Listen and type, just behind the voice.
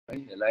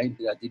Yang lain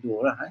tengah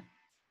tidur lah.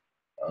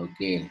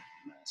 Okey,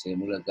 saya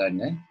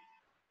mulakan.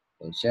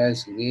 So, share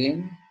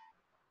screen.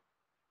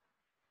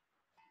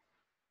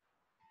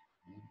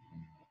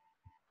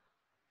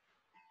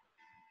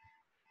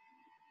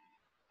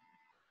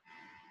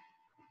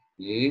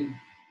 Okey.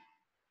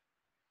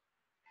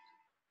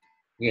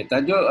 Okey,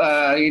 tajuk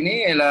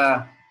ini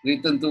ialah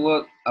return to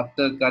work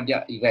after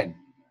cardiac event.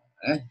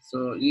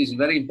 So it is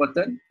very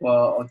important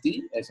for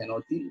OT as an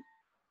OT.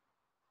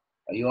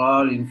 You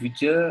all in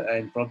future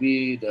and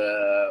probably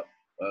the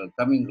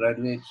coming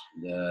graduates,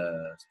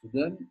 the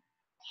student,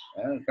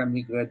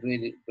 coming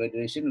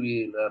graduation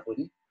will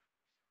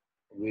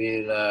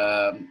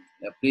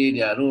play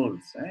their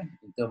roles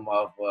in terms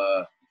of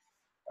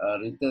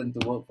return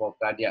to work for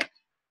cardiac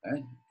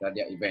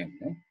event.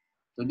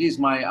 So this is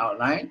my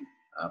outline.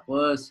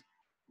 First,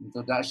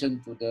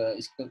 introduction to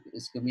the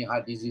ischemic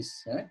heart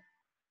disease.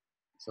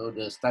 So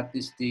the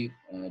statistic,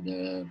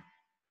 the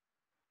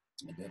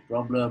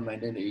problem, and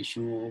then the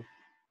issue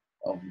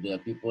of the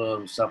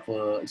people who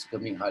suffer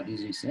ischemic heart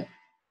disease.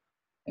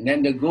 And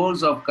then the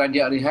goals of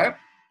cardiac rehab.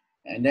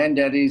 And then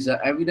there is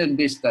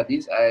evidence-based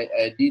studies.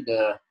 I did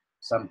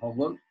some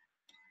homework,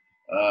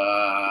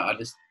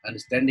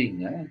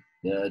 understanding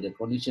the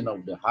condition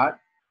of the heart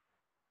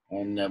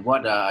and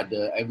what are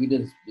the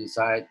evidence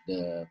beside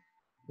the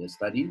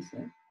studies.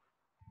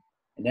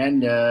 And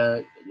then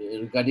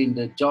regarding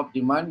the job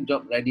demand,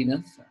 job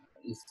readiness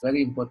is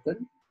very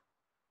important.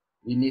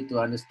 We need to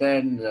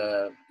understand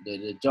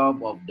the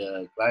job of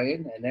the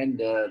client and then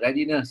the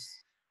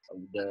readiness of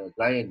the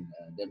client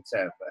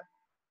themselves.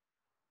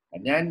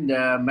 And then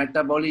the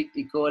metabolic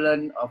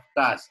equivalent of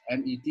task,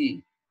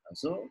 MET.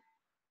 So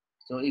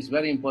it's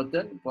very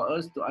important for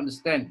us to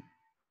understand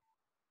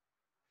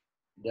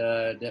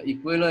the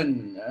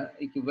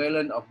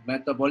equivalent of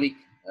metabolic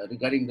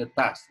regarding the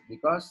task,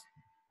 because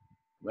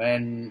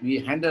when we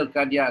handle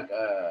cardiac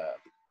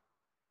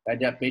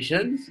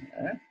patients,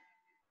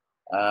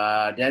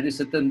 there is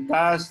certain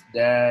tasks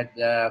that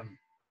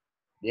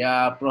they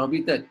are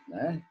prohibited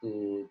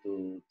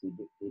to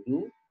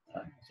do.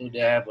 So they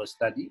have a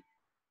study.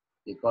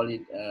 They call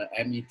it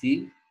MET,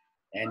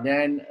 and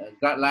then a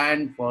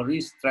guideline for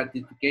risk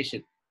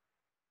stratification.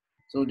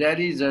 So there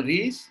is a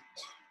risk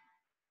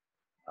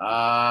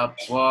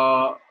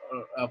for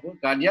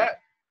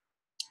cardiac.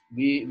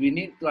 We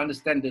need to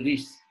understand the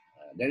risk.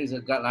 There is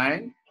a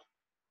guideline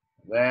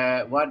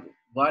where what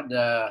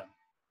the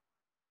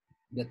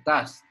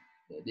task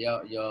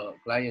your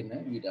client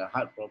with a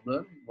heart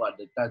problem, what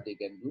the task they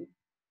can do.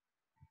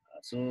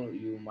 So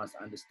you must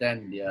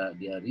understand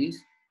their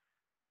risk.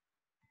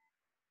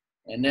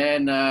 And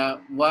then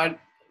what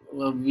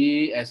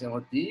we as an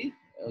OT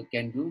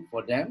can do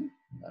for them,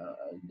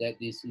 that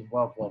is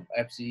involved of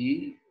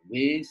FCE,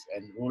 WACE,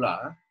 and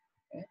RULA.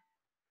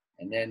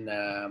 And then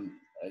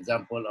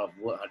example of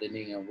work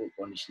hardening and work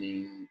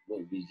conditioning,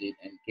 work visit,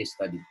 and case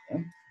study.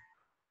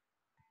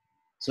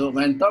 So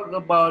when talk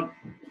about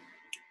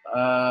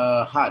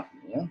heart,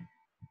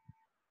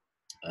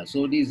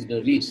 so this is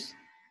the risk.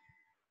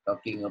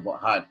 Talking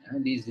about heart,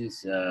 this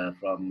is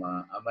from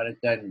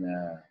American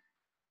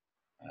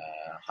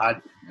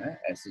Heart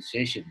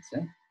Associations.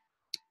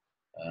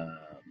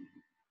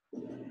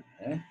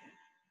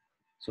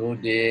 So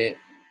the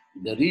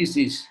risk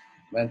is,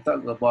 when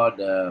talk about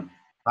the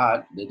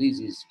heart, the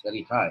risk is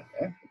very high.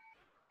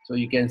 So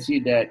you can see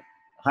that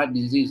heart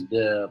disease,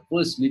 the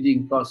first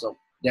leading cause of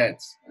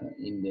deaths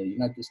in the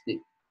United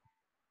States.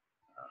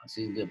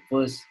 Since the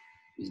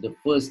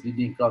first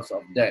leading cause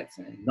of deaths,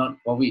 not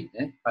COVID,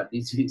 heart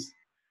disease.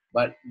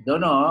 But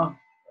don't know,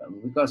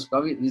 because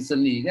COVID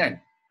recently,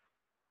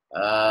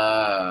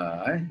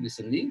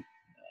 recently,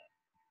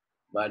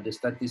 but the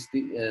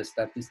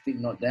statistic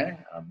not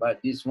there. But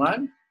this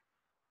one,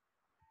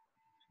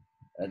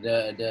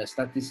 the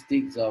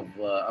statistics of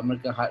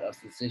American Heart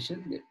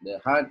Association, the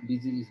heart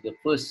disease is the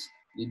first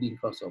leading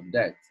cause of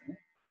death.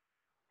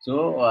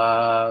 So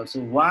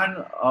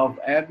one of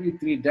every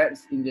 3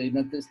 deaths in the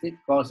United States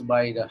caused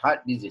by the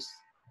heart disease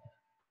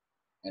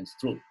and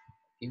stroke.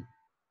 Okay.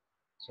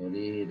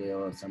 Sorry, there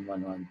was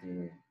someone want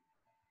to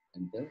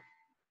enter.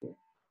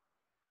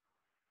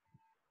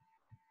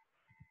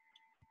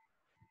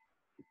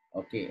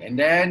 Okay, and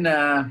then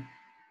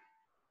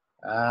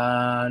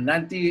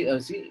you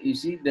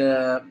see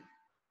the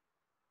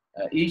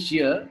each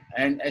year,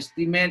 an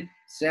estimate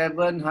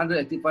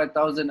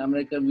 785,000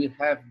 Americans will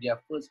have their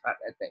first heart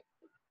attack.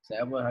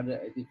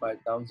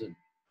 785,000.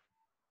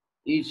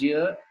 Each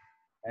year,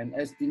 an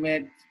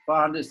estimate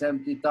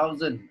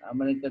 470,000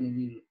 Americans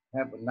will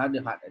have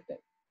another heart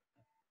attack.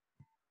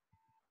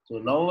 So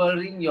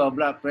lowering your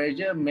blood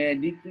pressure may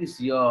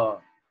decrease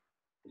your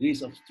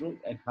risk of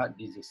stroke and heart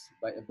disease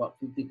by about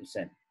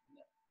 50%.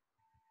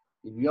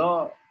 If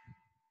your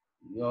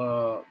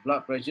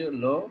blood pressure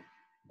lower,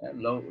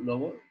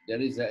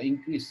 there is an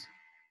increase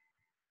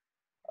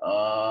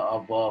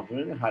of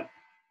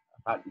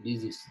heart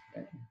disease.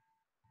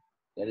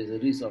 There is a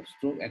risk of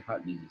stroke and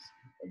heart disease,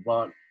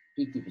 about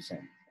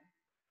 50%.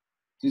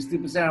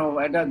 60% of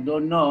adults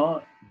don't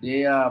know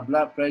their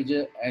blood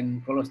pressure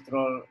and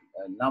cholesterol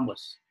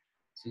numbers.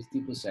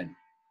 60%.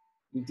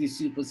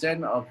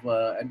 56% of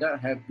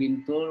adults have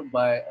been told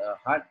by a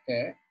heart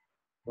care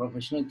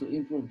professional to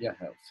improve their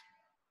health.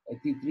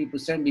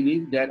 83%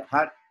 believe that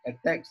heart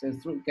attacks and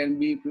stroke can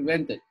be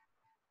prevented,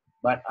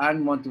 but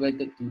aren't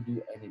motivated to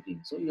do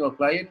anything. So your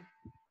client,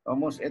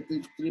 almost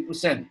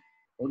 83%,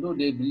 although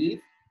they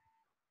believe,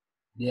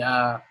 they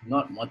are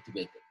not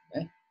motivated.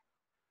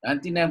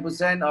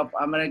 99% of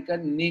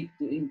Americans need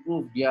to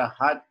improve their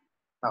heart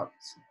health.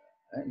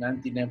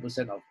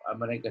 99% of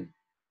Americans.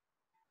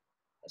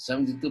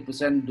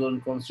 72%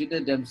 don't consider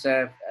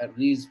themselves at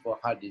risk for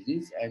heart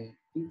disease, and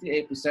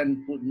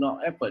 58% put no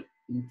effort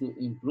into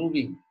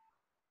improving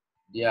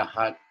their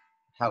heart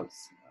health.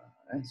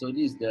 So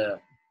this is the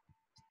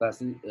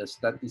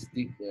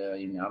statistic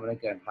in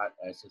American Heart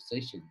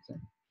Association.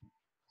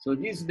 So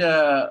this is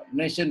the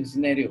nation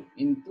scenario.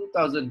 In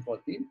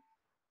 2014,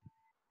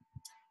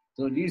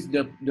 so this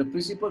the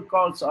principal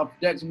cause of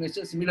death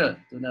is similar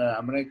to the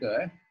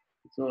America.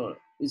 So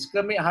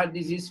ischemic heart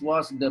disease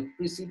was the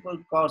principal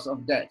cause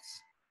of death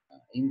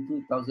in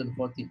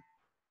 2014,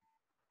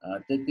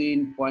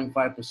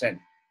 13.5%.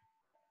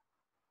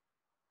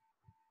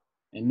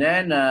 And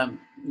then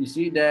you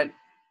see that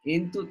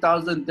in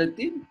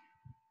 2013,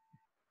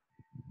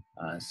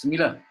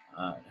 similar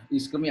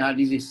ischemic heart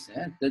disease,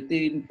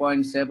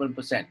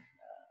 13.7%.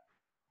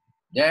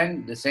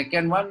 Then the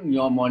second one,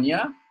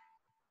 pneumonia,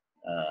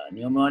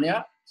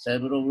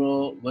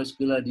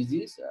 cerebrovascular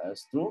disease,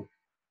 stroke.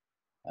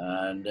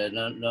 And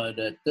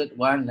the third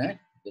one, the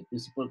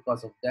principal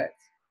cause of death.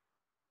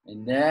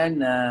 And then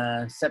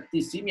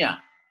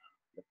septicemia,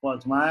 the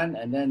fourth one.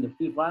 And then the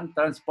fifth one,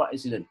 transport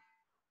accident.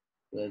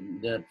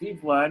 The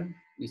fifth one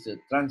is a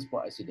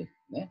transport accident.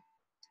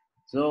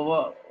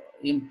 So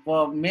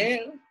for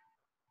male,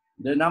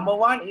 the number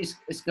one is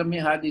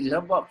ischemic heart disease. How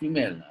about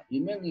female?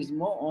 Female is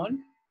more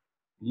on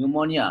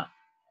pneumonia.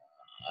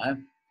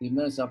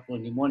 Females suffer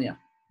pneumonia.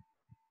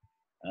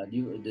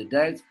 The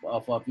death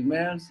for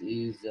females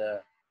is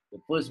the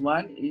first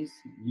one is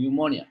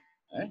pneumonia.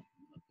 Okay.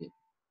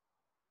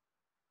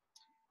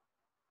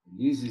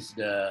 This is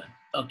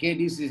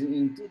this is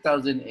in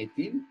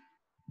 2018.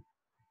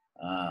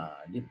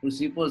 The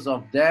principles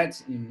of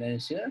death in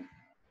Malaysia,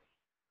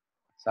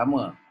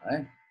 sama,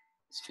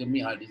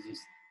 ischemic heart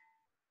disease,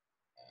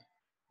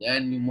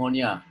 then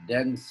pneumonia,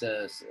 then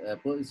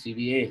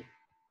CVA,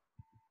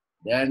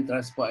 then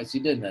transport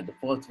accident, the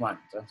fourth one,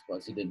 transport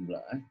accident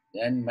pula,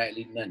 then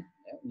malignant,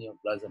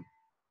 neoplasm,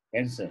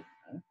 cancer.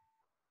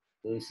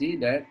 So you see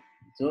that,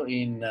 so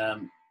in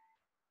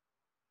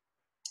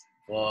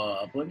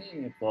for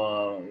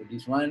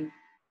this one,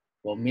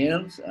 for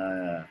males,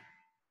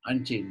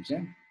 unchanged.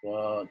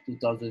 For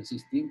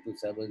 2016 to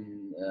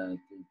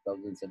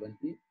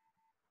 2017,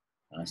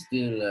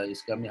 still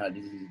ischemic heart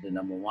disease is the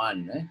number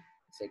one.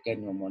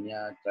 Second,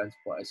 pneumonia,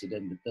 transport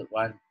accident, the third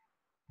one,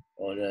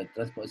 or the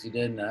transport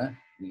accident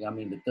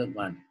becoming the third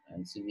one,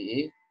 and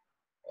CVA,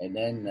 and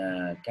then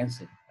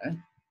cancer.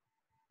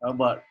 How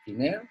about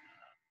female?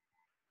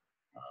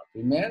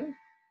 Female,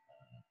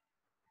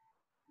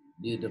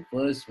 the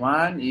first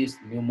one is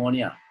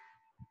pneumonia.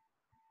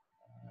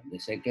 The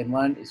second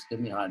one is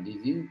ischemic heart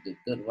disease. The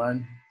third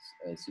one,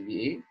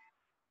 CVA.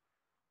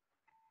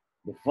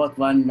 The fourth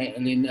one,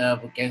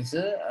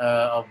 cancer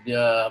of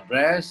the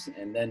breast.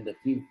 And then the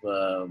fifth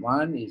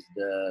one is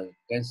the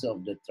cancer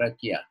of the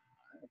trachea,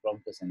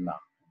 bronchus and lung.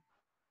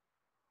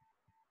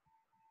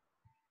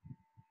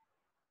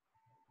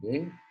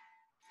 Okay.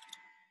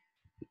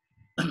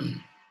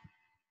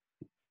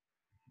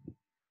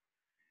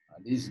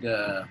 This is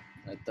the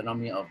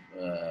anatomy of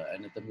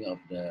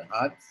the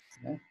heart.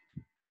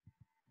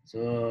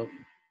 So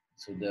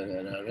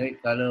the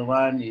red color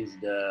one is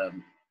the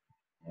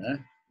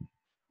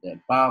that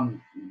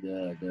pump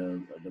the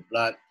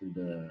blood to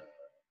the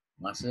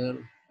muscle.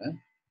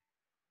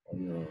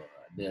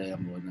 Ada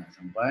yang baru nak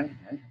sampai.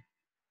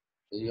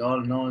 So you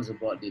all knows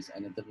about this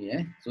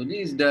anatomy. So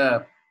this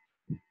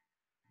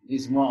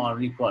is more on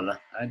recall lah.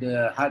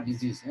 The heart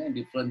disease,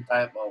 different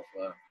type of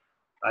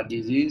heart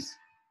disease.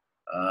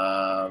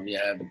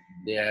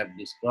 They have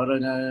this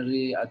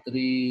coronary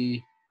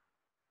artery,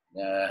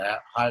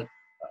 heart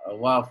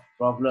valve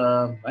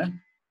problem.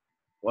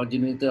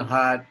 Congenital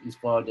heart is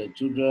for the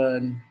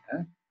children.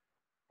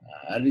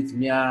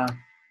 Arrhythmia,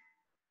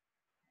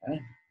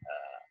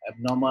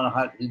 abnormal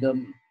heart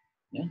rhythm.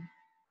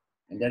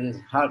 And that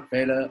is heart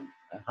failure.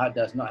 Heart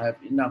does not have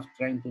enough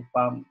strength to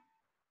pump.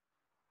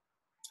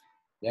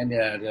 Then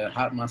there are the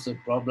heart muscle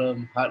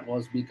problem, heart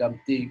walls become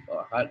thick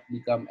or heart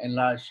become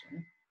enlarged.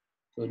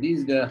 So this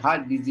is the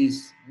heart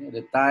disease,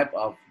 the type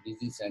of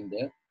disease and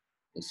the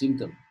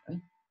symptom.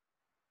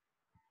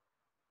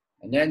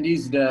 And then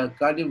this is the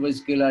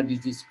cardiovascular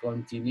disease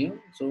continue.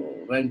 So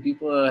when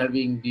people are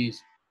having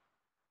these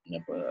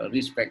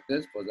risk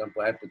factors, for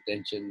example,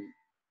 hypertension,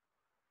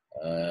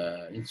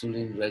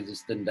 insulin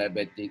resistant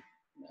diabetic,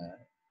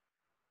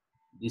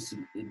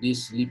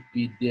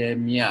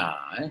 dyslipidemia,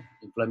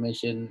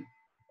 inflammation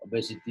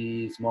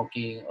obesity,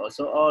 smoking.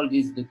 Also, all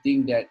these the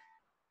thing that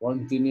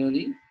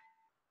continually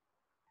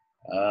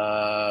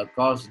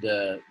cause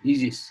the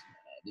disease.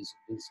 This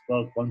is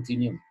called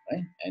continuum,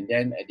 right? And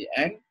then at the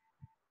end,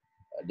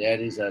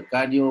 there is a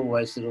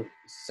cerebrovascular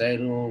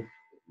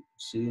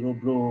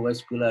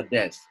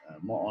death.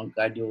 More on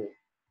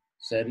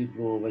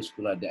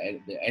cerebrovascular, the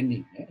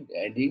ending,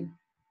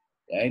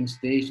 the end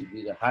stage will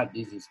be the heart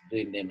disease,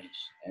 brain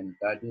damage, and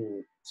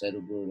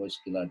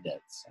cerebrovascular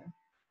deaths.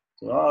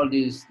 So all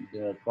these,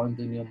 the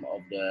continuum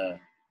of the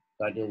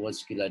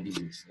cardiovascular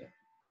disease.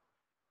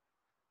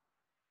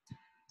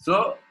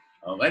 So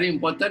very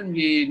important,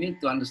 we need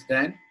to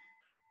understand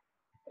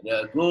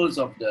the goals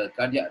of the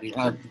cardiac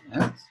rehab.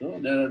 So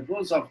the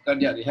goals of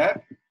cardiac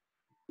rehab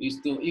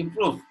is to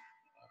improve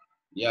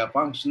their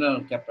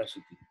functional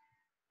capacity,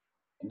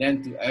 and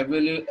then to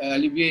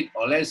alleviate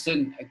or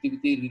lessen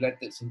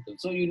activity-related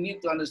symptoms. So you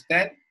need to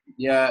understand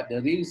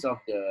the risks of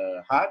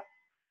the heart,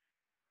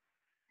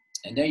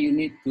 and then you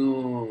need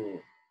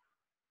to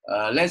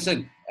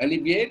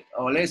alleviate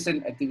or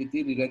lessen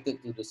activity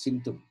related to the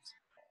symptoms.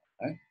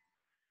 Right?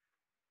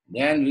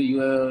 Then you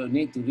will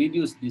need to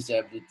reduce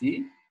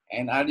disability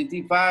and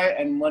identify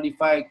and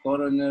modify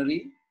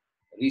coronary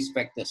risk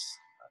factors.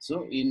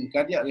 So in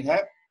cardiac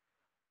rehab,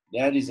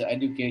 there is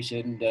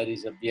education, there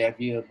is a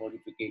behavior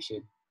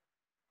modification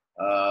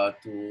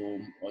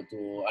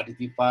to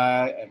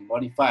identify and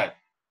modify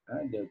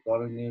the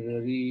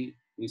coronary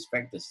risk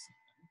factors.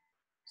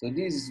 So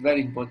this is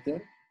very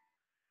important.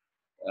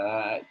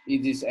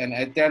 It is an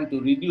attempt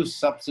to reduce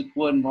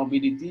subsequent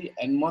morbidity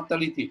and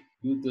mortality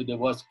due to the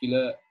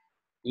vascular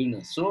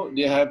illness. So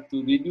they have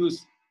to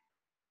reduce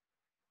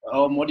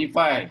or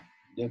modify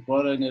the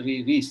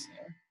coronary risk.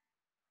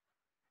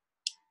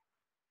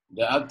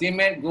 The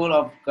ultimate goal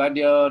of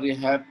cardio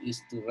rehab is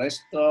to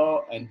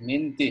restore and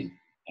maintain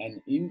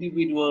an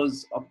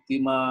individual's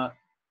optimal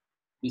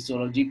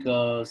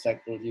physiological,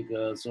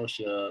 psychological,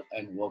 social,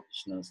 and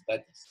vocational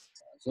status.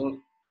 So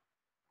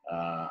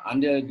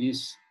under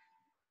this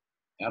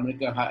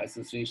American Heart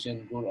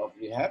Association goal of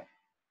rehab,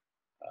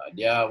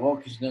 their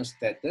vocational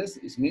status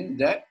is means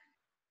that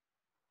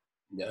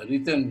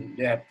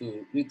they have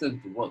to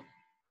return to work.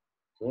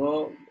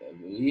 So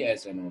we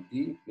as an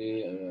OT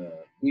play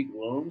big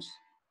roles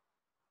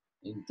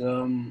in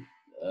terms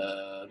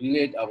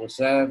relate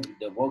ourselves with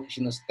the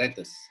vocational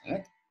status.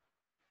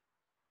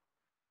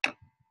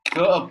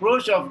 So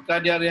approach of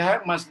cardiac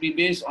rehab must be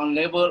based on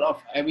level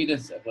of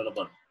evidence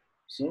available.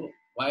 So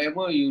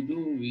whatever you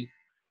do with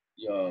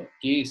your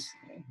case,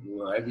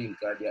 you are having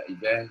cardiac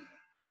event,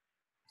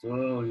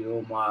 so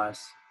you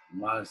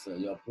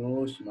your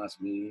approach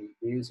must be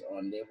based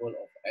on level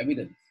of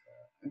evidence.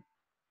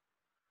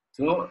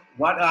 So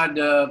what are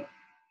the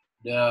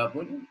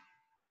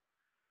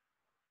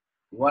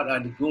what are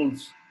the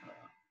goals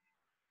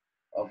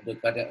of the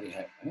cardiac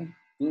rehab?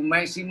 To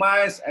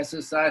maximize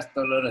exercise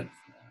tolerance.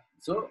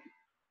 So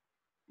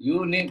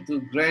you need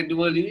to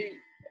gradually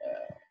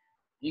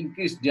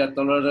increase their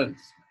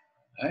tolerance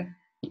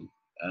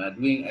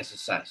doing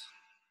exercise.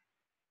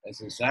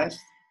 Exercise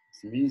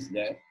means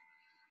that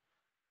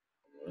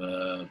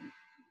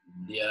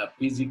their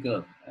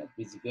physical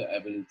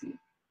ability.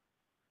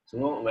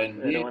 So when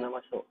they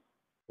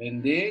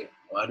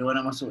ada orang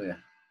nak masuk ya.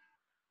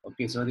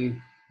 Okay,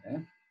 sorry.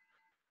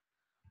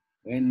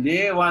 When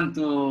they want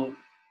to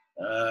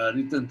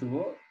return to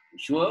work,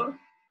 sure,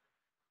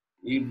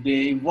 if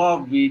they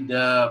involve with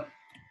the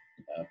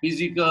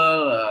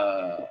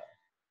physical,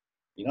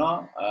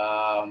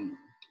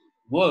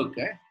 work,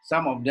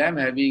 some of them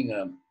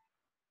having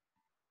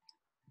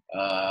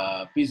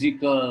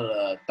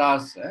physical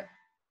tasks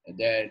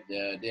that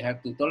they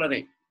have to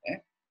tolerate.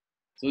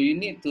 So you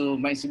need to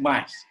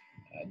maximize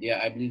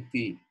their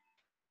ability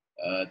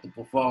to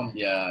perform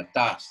their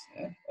tasks,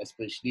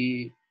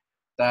 especially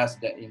tasks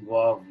that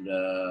involve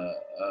the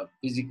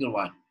physical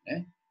one.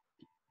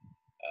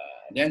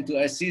 Then to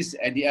assist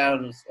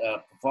ADL's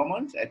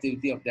performance,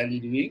 activity of daily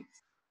doing.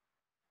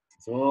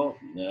 So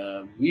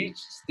which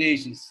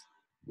stage is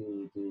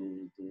to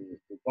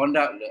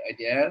conduct the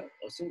ADL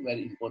also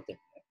very important.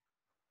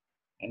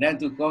 And then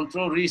to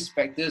control risk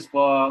factors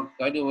for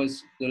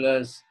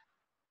cardiovascular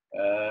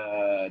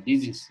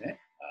disease,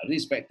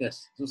 risk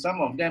factors. So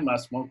some of them are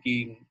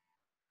smoking,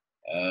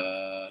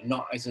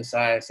 not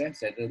exercise,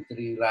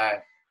 sedentary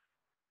life.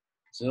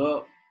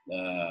 So,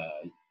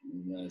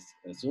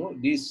 so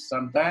this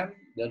sometimes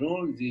the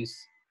role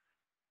is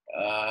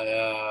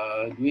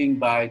doing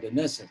by the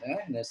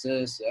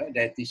nurses,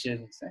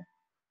 dietitians.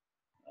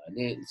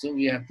 So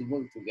we have to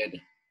work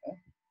together.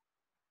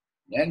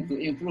 Then to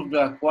improve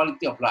the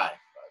quality of life.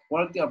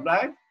 Quality of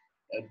life,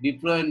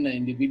 different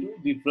individual,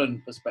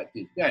 different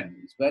perspective. Again,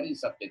 it's very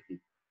subjective.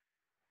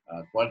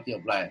 Quality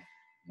of life.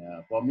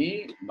 For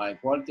me, my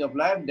quality of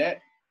life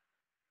that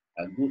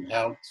good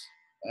health,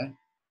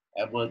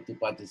 able to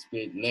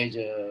participate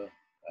leisure,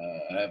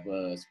 have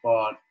a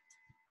sport,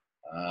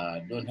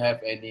 don't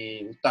have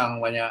any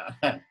hutang banyak.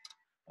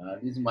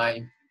 This is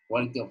my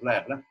quality of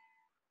life lah.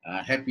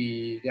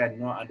 Happy kan,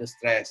 no under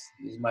stress.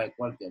 This is my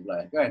quality of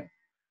life kan.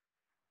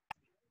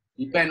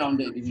 Depend on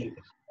the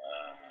individual.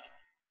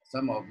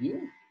 Some of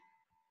you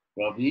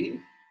probably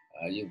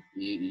you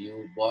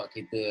bawa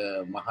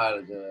kereta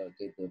mahal ke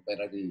kereta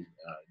Ferrari,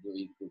 you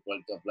improve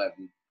quality of life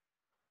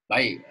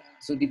baik.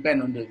 So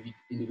depend on the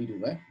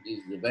individual. This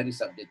is very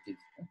subjective.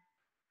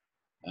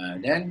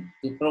 Then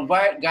to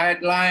provide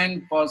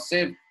guideline for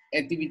safe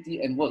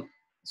activity and work.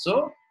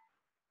 So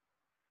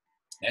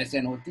as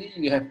an OT,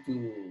 you have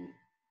to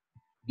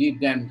give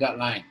them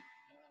guideline.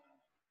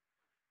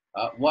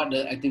 What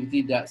the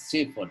activity that's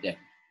safe for them.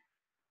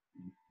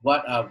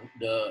 What are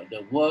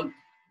the work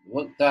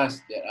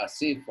tasks that are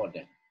safe for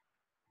them.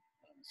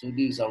 So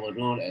this is our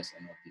role as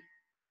an OT.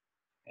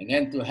 And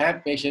then to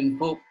help patient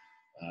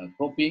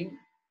coping,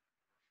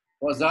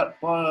 for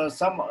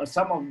some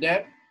of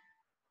them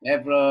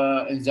have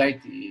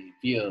anxiety,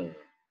 fear,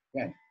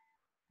 right?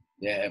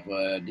 They have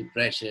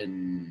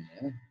depression,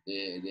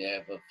 they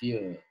have a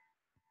fear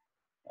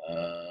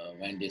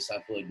when they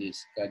suffer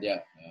this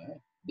cardiac.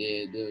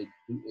 They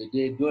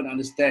don't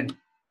understand.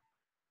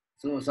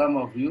 So some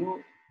of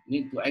you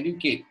need to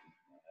educate,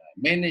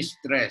 manage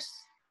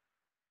stress,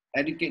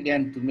 educate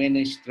them to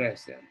manage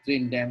stress,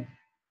 train them,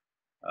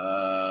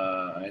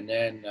 and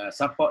then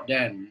support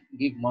them,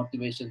 give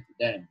motivation to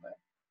them. Right?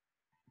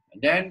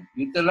 And then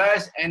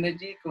utilize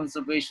energy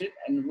conservation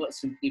and work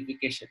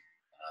simplification.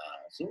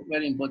 So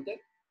very important,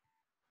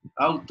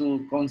 how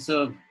to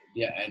conserve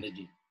their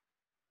energy.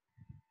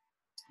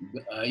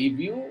 If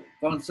you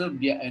conserve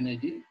their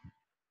energy,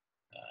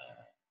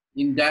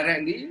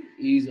 indirectly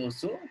is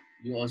also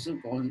you also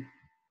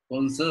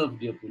conserve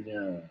dia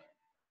punya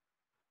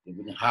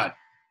heart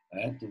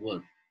to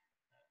work.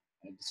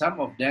 And some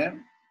of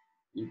them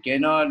you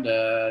cannot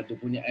dia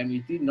punya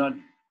MET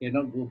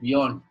cannot go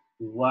beyond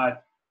to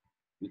what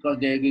because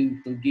they're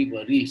going to give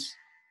a risk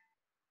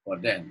for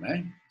them.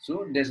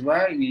 So that's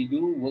why we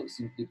do work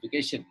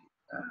simplification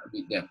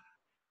with them.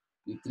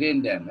 We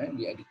train them,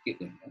 we educate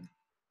them.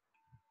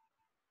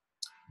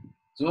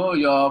 So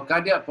your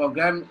cardiac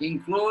program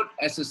include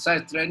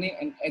exercise training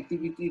and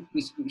activity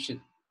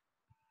prescription.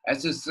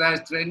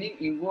 Exercise training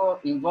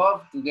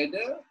involve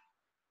together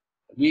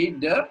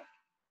with the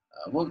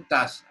work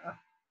task.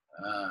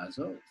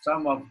 So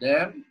some of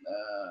them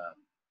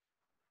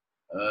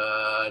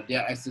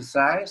their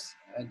exercise,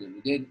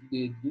 they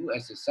do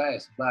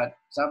exercise, but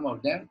some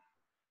of them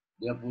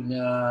dia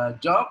punya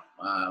job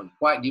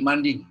quite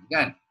demanding,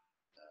 kan?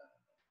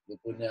 Dia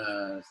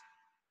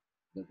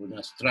punya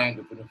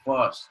strength, dia punya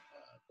force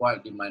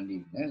quite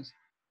demanding. Yes?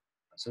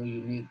 So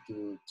you need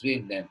to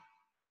train them.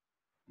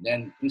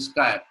 Then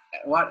prescribe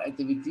what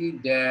activity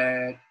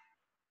that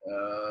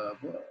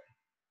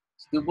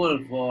suitable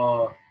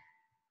for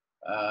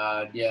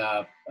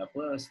their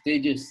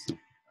stages.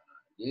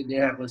 They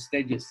have a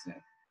stages.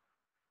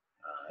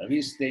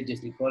 Risk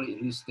stages, we call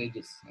it risk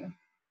stages.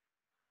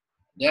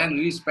 Then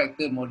risk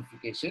factor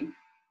modification.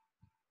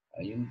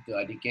 You need to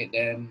educate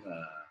them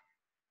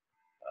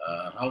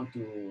how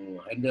to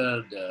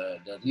handle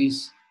the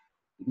risk.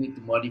 You need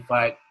to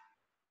modify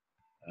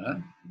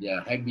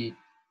their habit,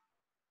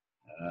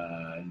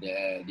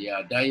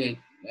 their diet.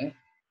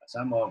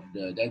 Some of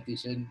the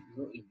dietitian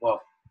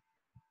involved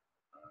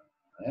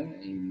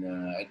in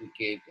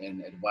educate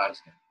and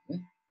advise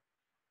them.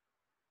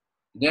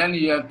 Then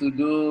you have to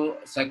do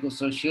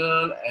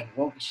psychosocial and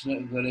vocational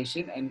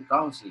evaluation and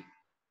counseling.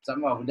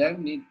 Some of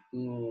them need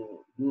to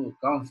do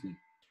counseling.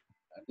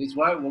 That's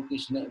why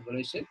vocational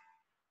evaluation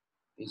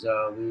is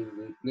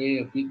will play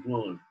a big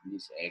role in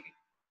this area.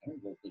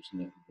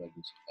 Vocational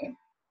evaluation.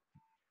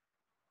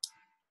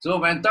 So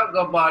when talk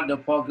about the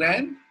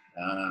program,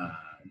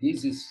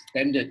 this is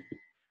standard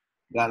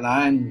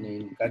guideline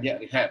in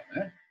cardiac rehab.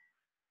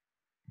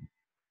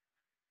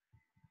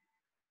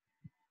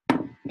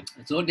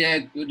 So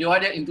they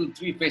divided into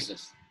 3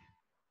 phases.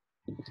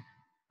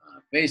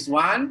 Phase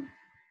 1,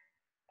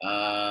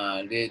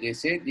 they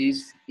said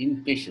is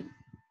inpatient.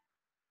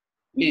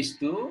 Phase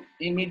 2,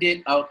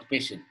 immediate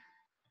outpatient.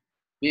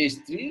 Phase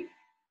 3,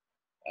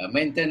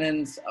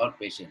 maintenance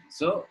outpatient.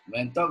 So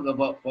when talk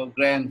about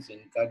programs in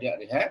cardiac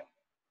rehab,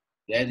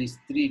 there is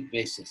 3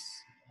 phases.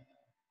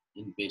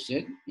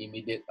 Inpatient,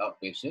 immediate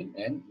outpatient,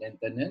 and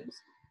maintenance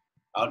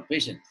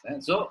outpatient.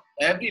 So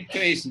every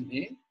phase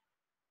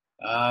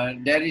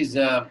there is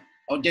a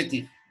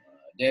objective.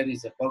 There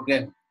is a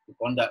program to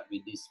conduct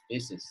with these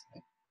phases.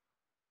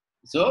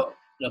 So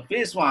the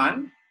phase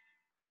 1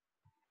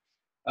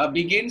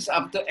 begins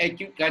after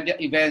acute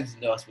cardiac events in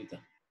the hospital.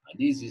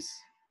 This is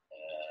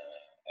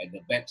at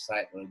the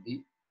backside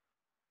already.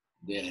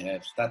 They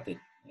have started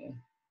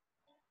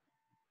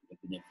the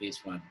punya phase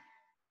 1.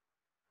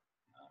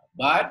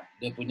 But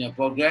the punya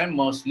program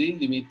mostly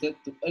limited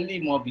to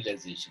early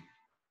mobilization.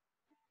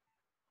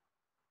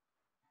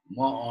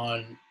 More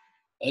on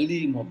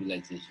early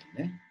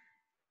mobilization.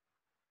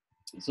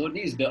 So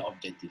this is the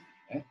objective.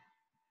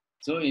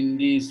 So in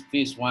this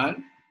phase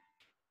 1,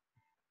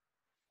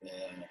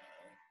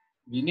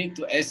 we need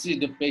to assist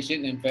the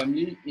patient and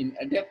family in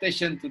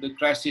adaptation to the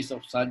crisis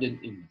of sudden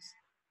illness.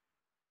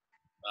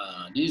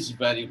 This is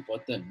very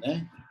important.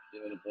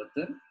 Very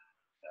important.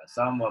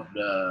 Some of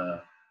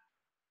the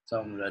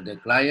some the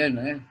client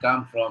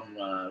come from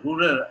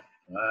rural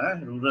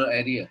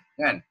area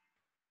kan,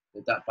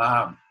 dia tak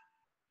faham,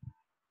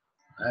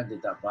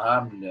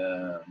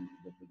 dia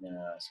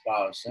punya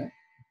spouse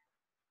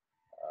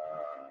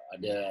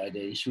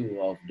ada issue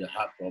of the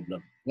heart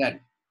problem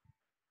kan,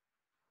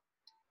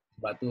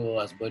 sebab tu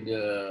husband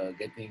dia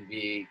getting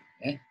weak,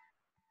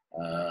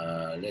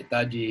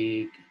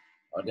 lethargic,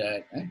 all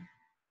that.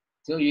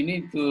 So you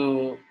need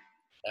to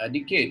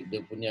educate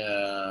dia punya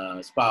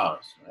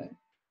spouse,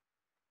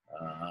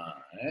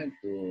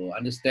 to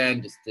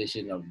understand the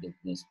situation of the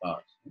punya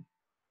spouse.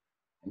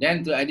 And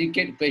then to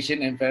educate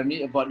patient and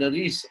family about the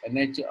risk and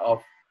nature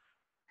of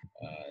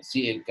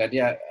CL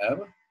cardiac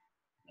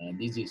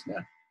disease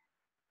lah.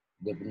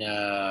 Dia punya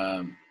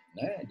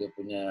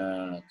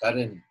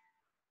current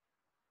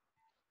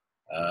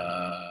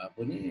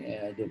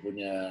dia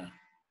punya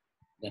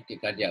penyakit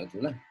kardiak tu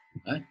lah.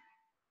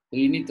 So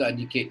you need to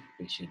educate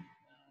patient.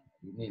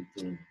 You need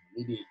to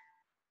really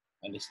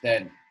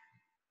educate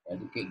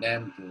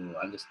them to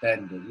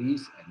understand the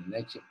risk and the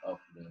nature of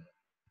the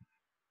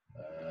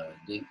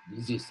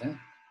disease,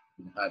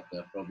 heart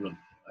problem.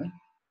 And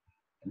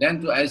then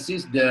to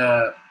assist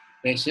the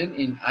patient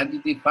in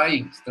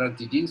identifying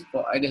strategies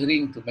for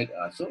adhering to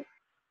medication.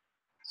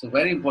 So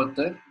very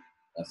important.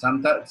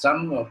 Sometimes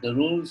some of the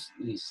rules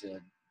is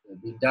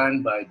be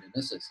done by the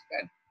nurses.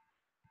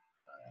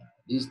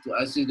 This to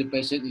assist the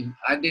patient in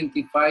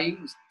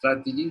identifying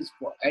strategies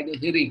for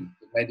adhering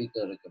to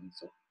medical recommendations.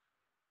 So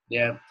they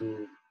have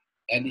to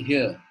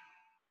adhere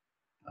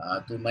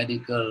to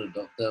medical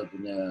doctor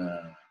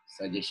punya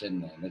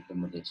suggestion and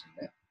recommendation.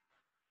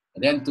 And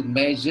then to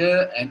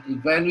measure and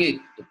evaluate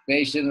the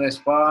patient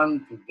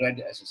response to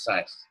graded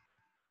exercise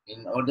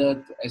in order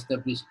to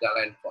establish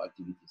guidelines for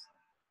activities.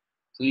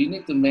 So you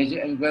need to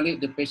measure and evaluate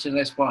the patient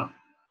response.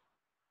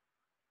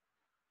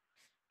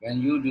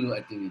 When you do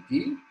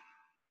activity,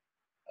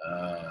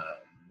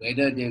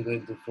 whether they're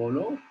going to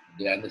follow,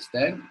 they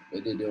understand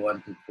whether they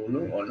want to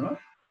follow or not,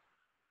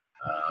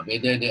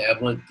 whether they're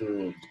able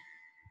to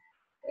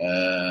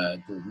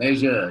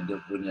measure the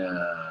punya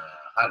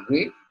heart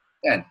rate,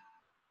 kan?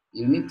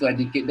 You need to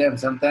educate them.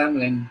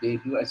 Sometimes when they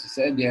do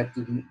exercise, they have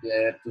to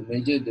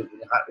measure the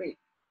punya heart rate,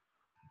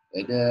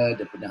 whether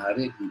the punya heart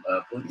rate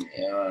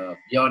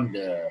beyond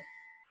the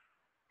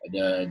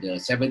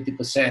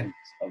 70%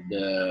 of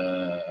the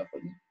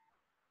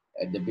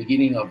at the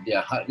beginning of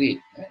their heart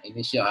rate,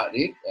 initial heart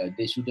rate,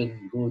 they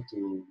shouldn't go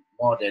to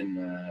more than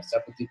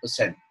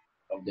 70%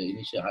 of the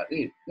initial heart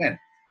rate, kan?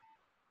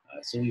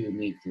 So you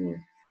need to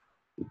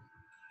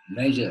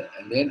measure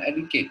and then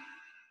educate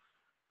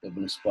the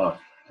sport.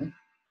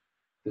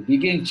 To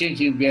begin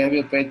changing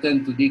behavior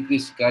pattern to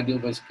decrease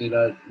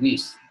cardiovascular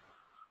risk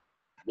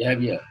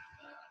behavior,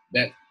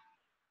 bad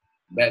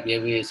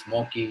behavior,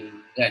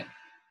 smoking, kan?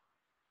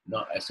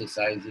 Not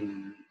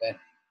exercising, kan?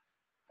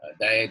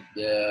 Diet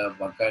dia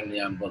makan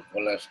yang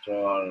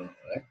berkolesterol,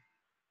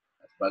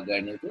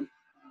 sebagainya tu,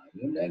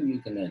 then you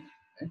can learn.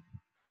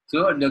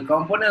 So the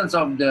components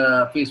of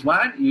the phase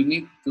 1, you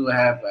need to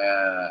have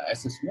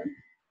assessment.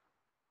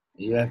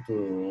 You have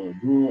to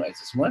do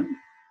assessment.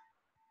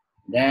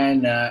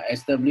 Then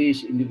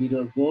establish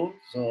individual goals.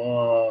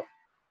 So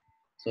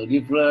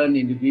different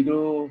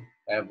individual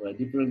have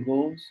different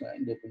goals,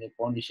 and they punya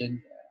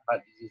condition,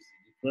 heart disease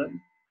is different.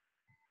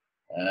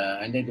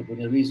 And then the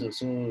punya risk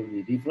also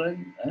be different.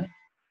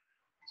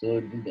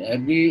 So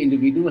every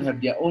individual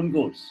have their own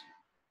goals.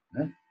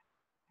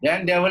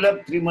 Then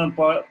develop treatment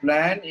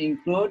plan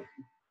include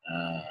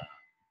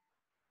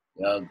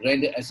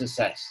graded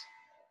exercise.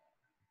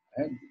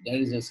 There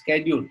is a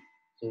schedule.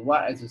 So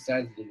what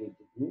exercise they're going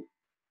to do.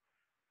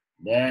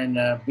 Then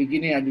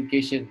beginning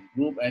education,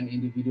 group and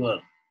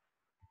individual.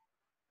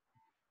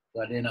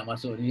 So ada nak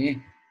masuk ni.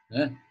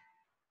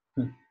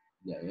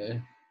 Ya.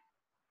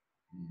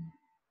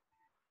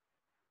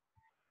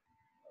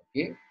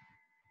 Okay.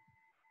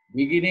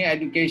 Beginning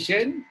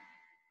education,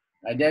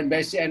 then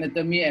basic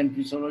anatomy and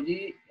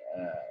physiology,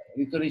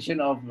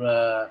 recognition of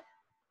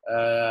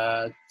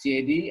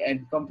CAD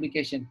and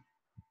complication,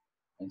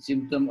 and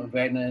symptom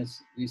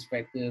awareness, risk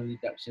factor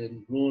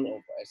reduction, role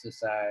of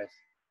exercise,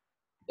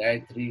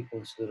 dietary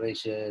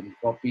consideration,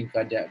 coping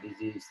cardiac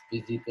disease,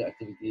 physical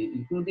activity,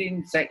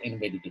 including sex and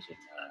medication.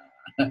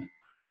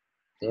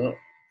 So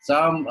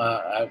some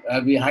I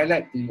will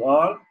highlight to you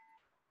all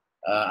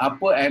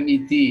apa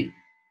MET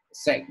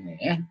sex ni.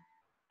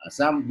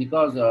 Some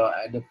because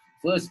at the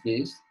first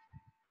place,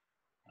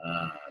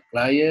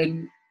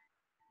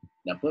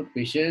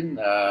 patient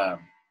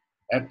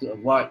have to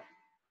avoid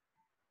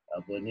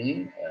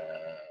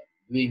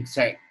doing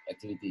sex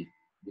activity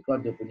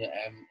because dia punya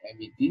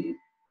MET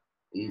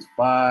is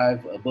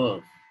 5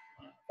 above.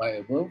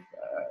 5 above,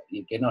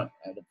 you cannot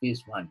at the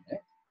phase 1.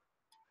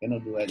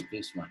 Cannot do at the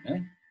phase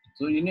 1.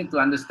 So you need to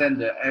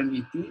understand the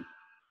MET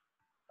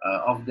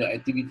of the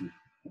activity.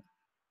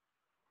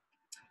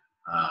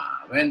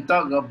 When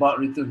talk about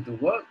return to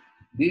work,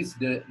 this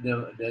the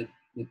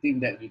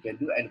thing that we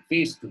can do at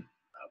phase 2.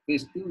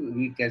 Phase 2,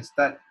 we can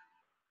start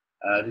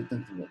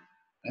return to work.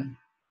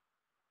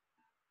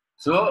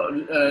 So,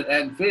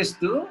 and phase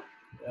 2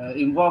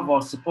 involve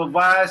a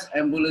supervised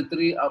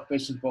ambulatory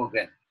outpatient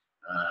program.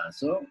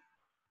 So,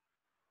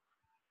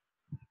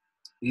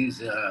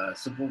 is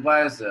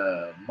supervised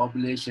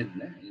mobilization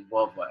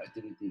involve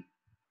activity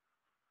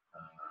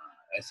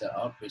as an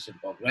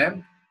outpatient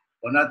program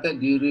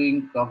conducted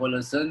during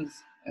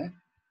convalescence.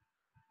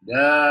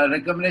 The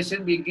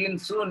recommendation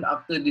begins soon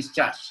after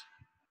discharge,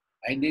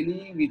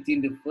 ideally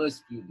within the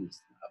first few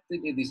days. After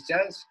the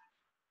discharge,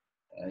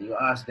 you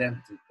ask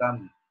them to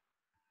come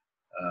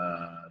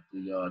to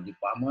your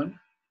department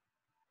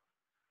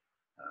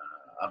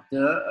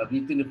after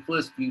within the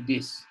first few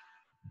days.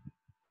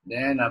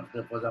 Then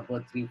after, for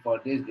example,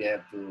 3-4 days, they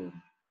have to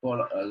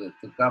follow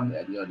to come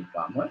at your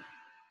department,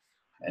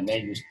 and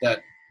then you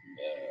start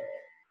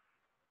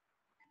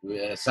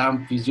with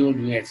some physio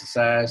doing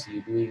exercise.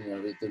 You doing a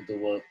return to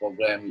work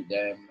program with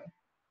them.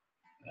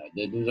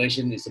 The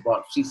duration is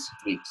about 6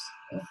 weeks.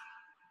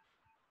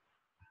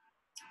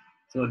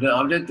 So the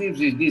objectives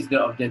is this: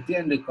 the objective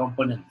and the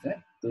components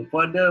to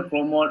further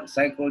promote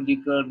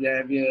psychological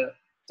behavior,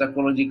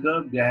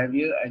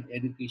 and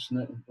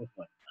educational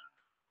improvement.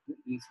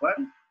 This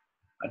one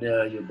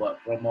ada you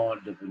buat promote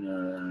dia punya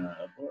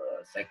apa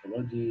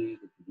psikologi,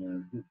 dia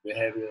punya good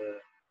behavior,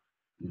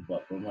 you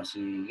buat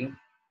promosi kan.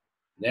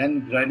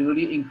 Then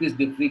gradually increase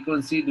the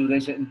frequency,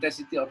 duration,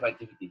 intensity of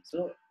activity.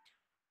 So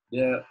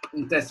the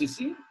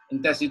intensity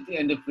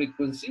and the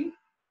frequency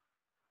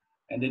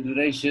and the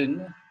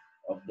duration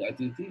of the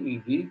activity will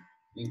be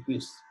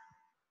increased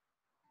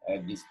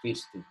at this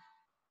phase 2.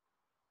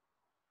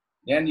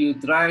 Then you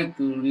try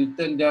to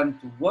return them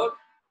to work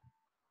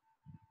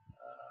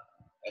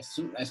as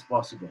soon as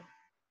possible.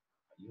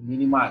 You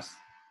minimize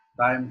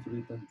time to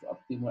return to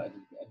optimal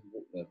activity and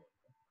work level.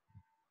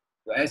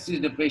 To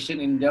assist the patient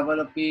in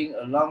developing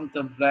a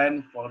long-term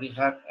plan for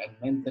rehab and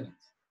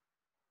maintenance.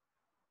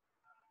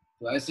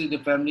 To assist the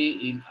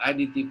family in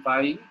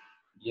identifying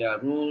their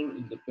role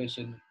in the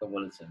patient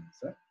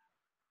convalescence.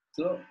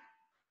 So,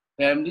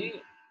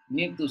 family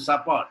need to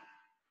support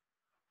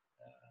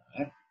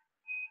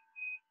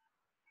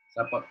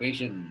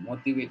patient,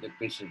 motivate the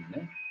patient.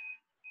 And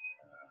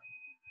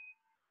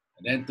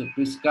then to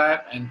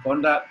prescribe and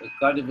conduct a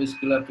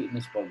cardiovascular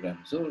fitness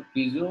program. So,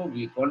 physio,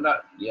 we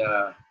conduct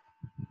their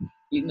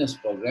fitness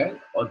program,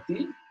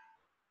 OT,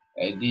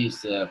 at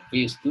this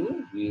phase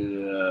 2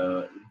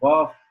 will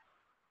involve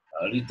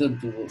return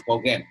to work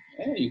program.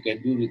 You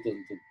can do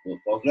return to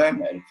work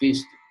program at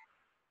phase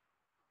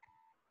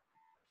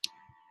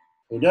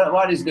 2. So that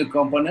what is the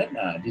component?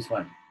 This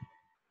one.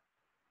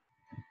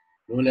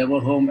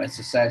 Low-level home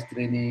exercise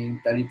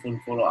training,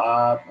 telephone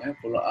follow-up,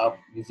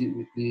 visit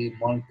weekly,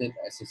 monitored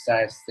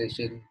exercise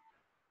session.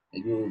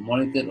 You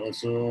monitor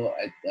also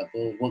at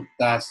work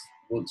task,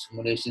 work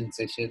simulation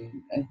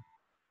session,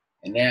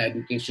 and then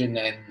education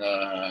and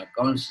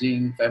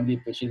counseling, family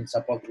patient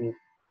support group,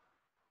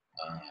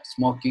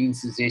 smoking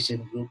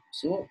cessation group.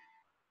 So,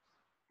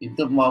 in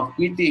terms of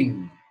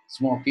quitting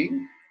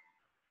smoking,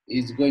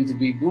 it's going to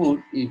be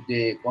good if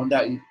they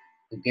conduct it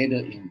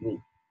together in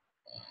group.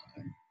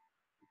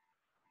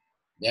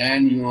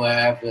 Then you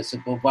have a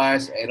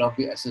supervised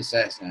aerobic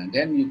exercise. And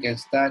then you can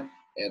start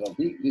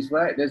aerobic.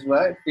 That's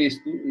why phase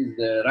 2 is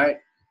the right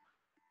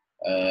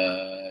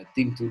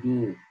thing to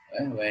do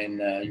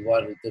when you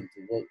are return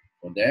to work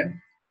for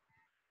them.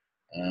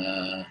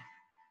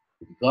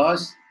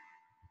 Because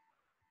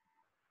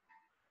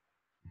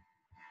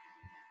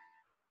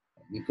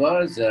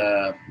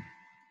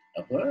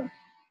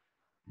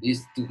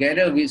this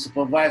together with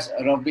supervised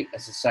aerobic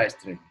exercise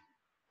training.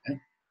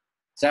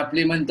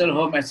 Supplemental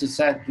home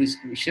exercise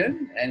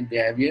prescription and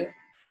behavior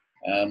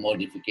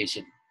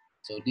modification.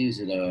 So this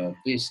is the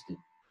phase 2.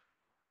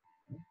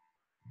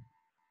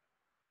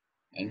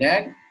 And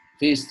then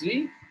phase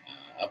 3,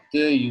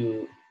 after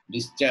you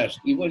discharge,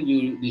 even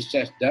you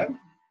discharge them,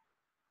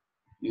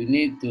 you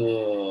need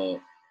to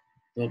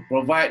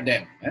provide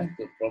them,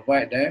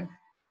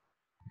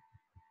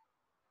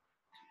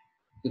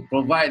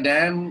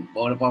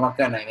 bawa lepas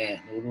makan ni,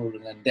 Nurul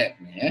dengan Deb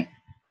ni,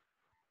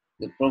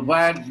 to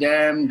provide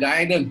them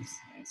guidance,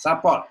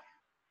 support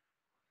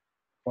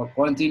for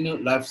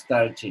continued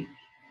lifestyle change.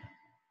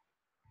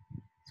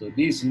 So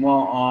this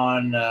more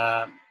on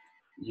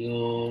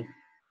you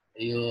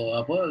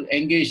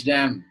engage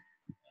them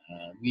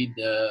with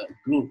the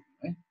group,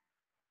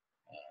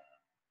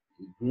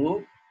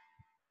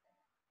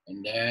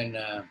 and then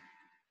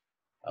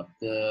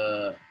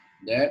after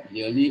that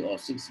yearly or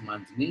 6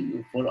 monthly,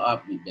 you follow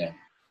up with them.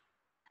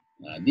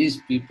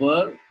 These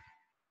people,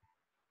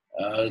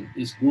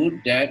 it's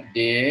good that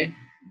they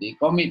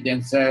commit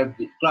themselves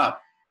with club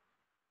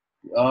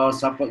or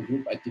support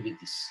group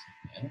activities.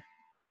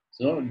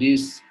 So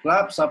this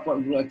club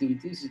support group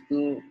activities is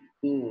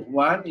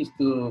one is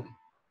to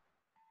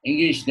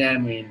engage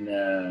them in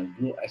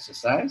group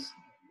exercise,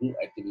 group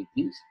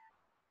activities,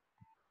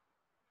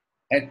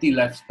 healthy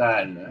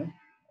lifestyle.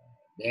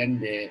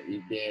 Then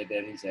if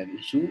there is an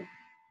issue,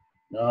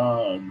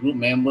 group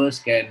members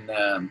can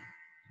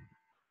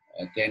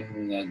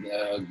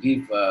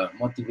give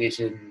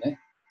motivation,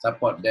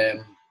 support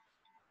them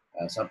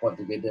support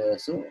together.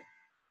 So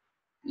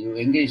you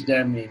engage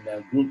them in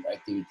group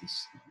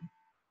activities.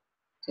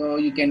 So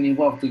you can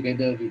involve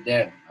together with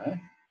them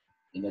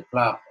in a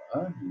club,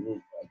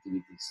 group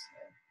activities.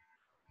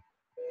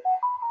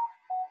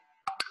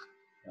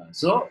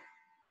 So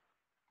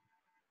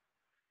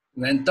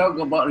when talk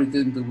about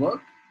return to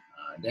work,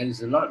 there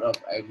is a lot of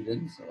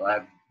evidence. So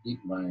I did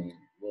my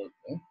work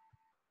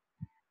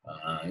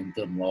in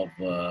terms of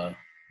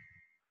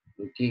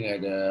looking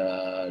at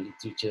the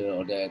literature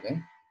or that.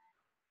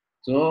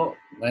 So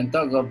when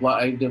talk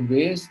about evidence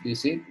base, they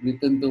said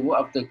return to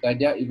work after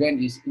cardiac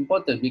event is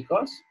important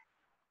because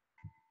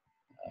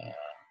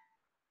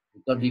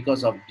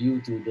of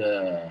due to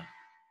the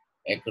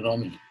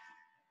economy.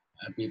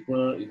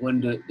 People, even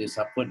though they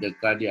suffer the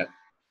cardiac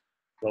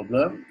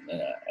problem,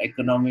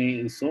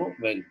 economy is so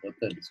very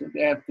important. So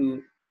they have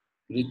to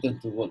return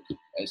to work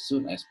as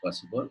soon as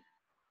possible.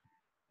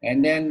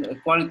 And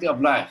then quality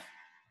of life.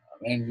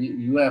 When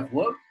you have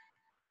work,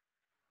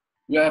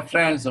 you have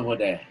friends over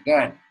there.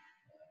 Again,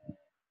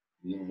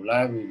 your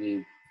life will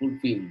be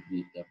fulfilled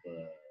with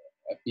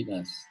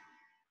happiness,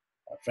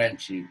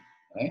 friendship,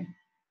 right?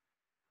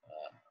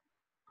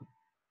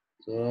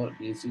 So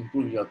this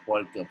improves your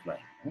quality of life.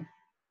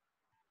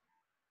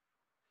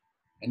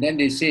 And then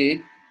they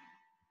said,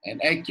 an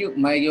acute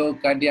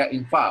myocardial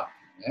infarct.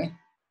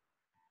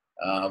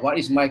 What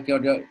is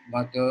myocardial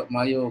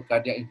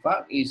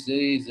infarct?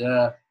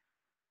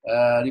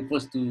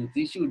 Refers to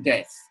tissue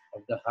death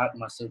of the heart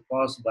muscle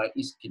caused by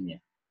ischemia.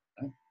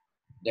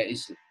 There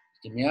is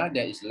ischemia,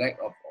 there is lack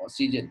of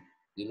oxygen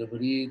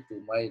delivery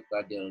to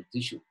myocardial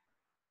tissue.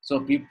 So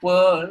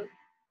people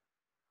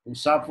who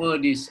suffer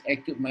this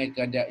acute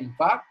myocardial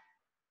infarct,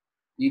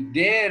 if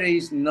there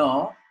is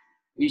no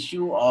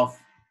issue of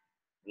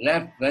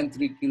left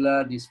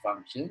ventricular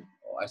dysfunction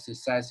or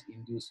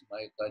exercise-induced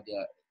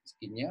myocardial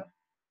ischemia,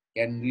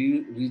 can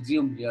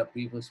resume their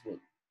previous work.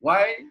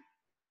 Why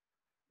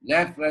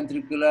left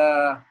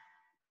ventricular?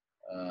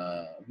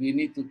 We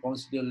need to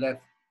consider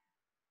left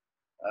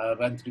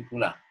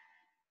ventricular.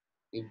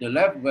 If the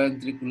left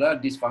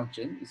ventricular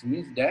dysfunction, it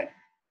means that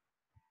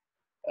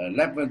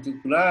left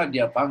ventricular,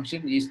 their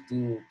function is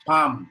to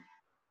pump.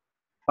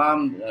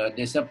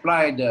 They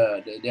supply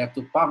they have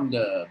to pump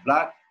the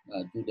blood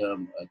to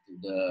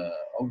the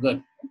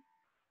organ,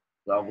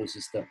 to our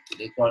system.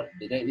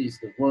 That is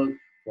the work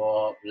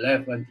for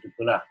left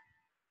ventricular.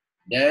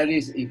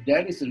 If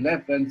there is a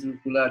left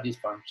ventricular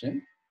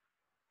dysfunction,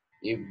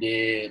 if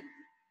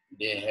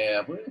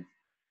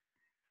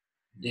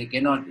they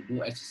cannot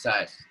do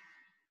exercise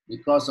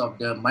because of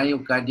the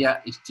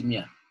myocardial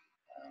ischemia.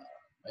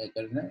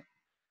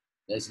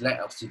 There's lack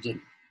of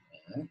oxygen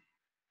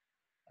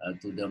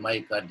to the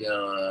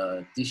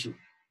myocardial tissue.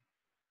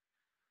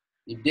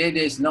 If there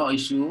is no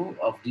issue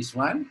of this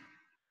one,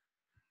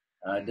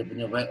 the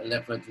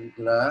left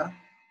ventricular.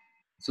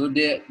 So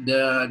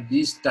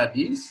these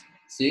studies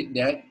said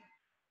that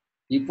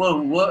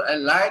people who work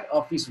at light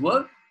office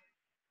work,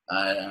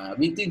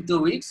 within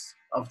 2 weeks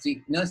of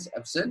sickness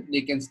absent,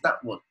 they can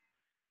start work.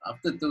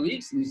 After 2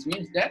 weeks, this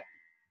means that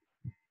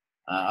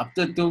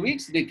after 2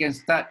 weeks, they can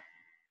start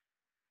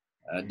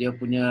dia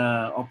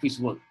punya office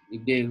work.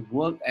 If they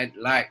work at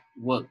light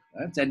work,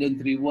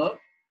 sedentary work,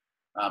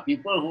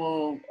 people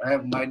who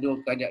have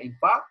myocardial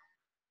infarct,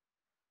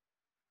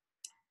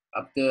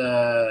 after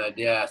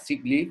their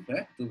sick leave,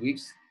 2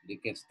 weeks, they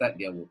can start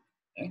their work.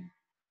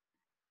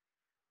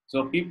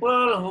 So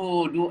people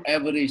who do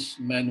average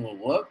manual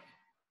work,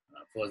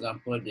 for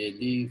example, they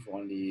live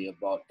only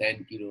about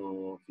 10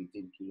 kilo,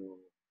 15 kilo.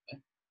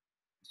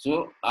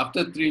 So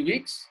after 3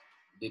 weeks,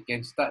 they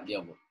can start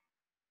their work.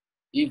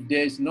 If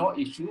there is no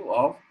issue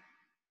of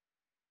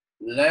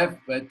left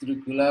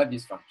ventricular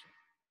dysfunction.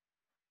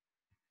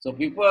 So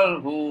people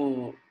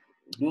who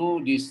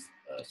do this,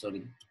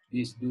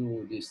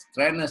 do this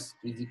strenuous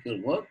physical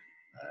work,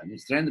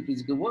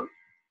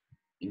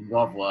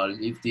 involve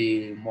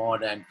lifting more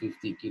than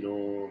 50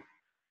 kilo,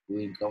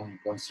 doing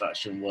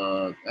construction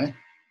work.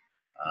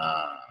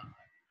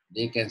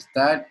 They can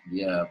start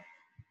their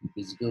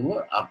physical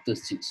work after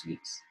 6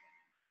 weeks.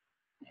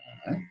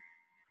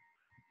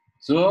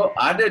 So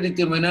other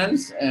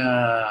determinants,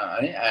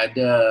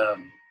 other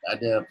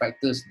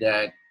factors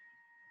that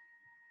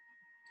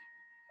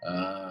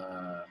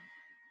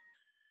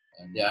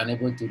they are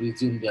unable to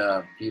resume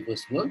their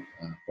previous work,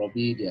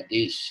 probably their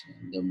age.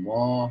 The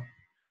more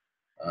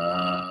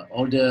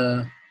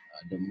older,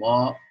 the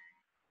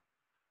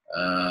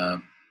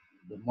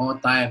more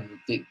time you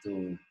take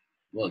to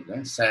work,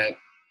 psych,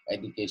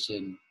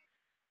 education,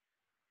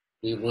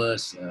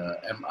 previous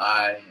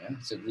MI,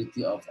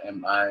 severity of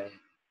MI,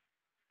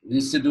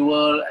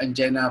 residual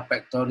angina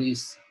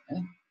pectoris,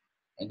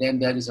 and then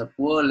there is a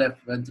poor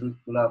left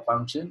ventricular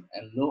function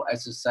and low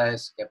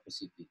exercise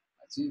capacity.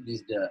 See,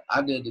 these are the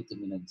other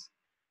determinants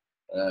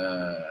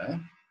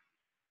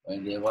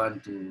when they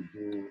want to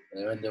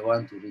return to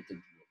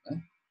work.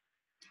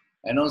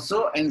 And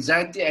also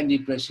anxiety and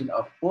depression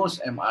of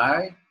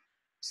post-MI,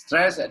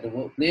 stress at the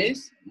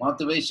workplace,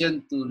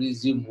 motivation to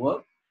resume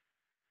work,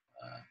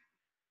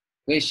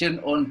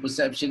 patient own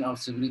perception of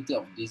severity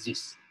of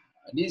disease.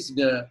 This is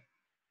the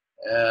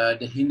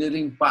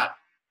hindering part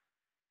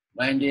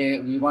when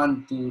we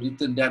want to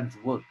return them to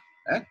work.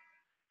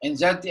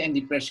 Anxiety and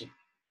depression.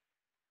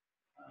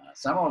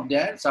 Some of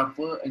them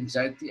suffer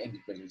anxiety and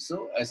depression.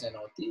 So as an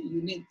OT,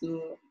 you need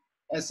to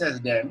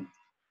assess them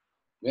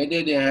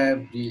whether they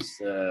have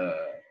this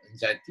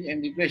anxiety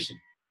and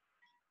depression.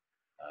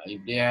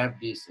 If they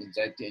have this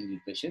anxiety and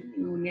depression,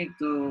 you need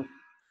to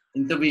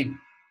intervene,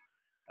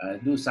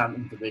 do some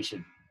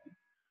intervention.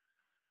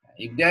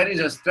 If there is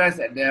a stress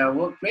at their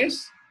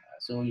workplace,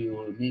 so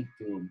you need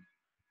to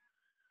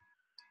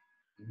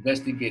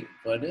investigate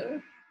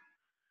further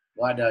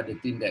what are the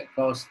things that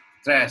cause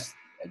stress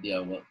at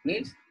their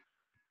workplace,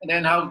 and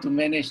then how to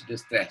manage the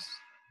stress.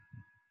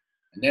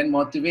 And then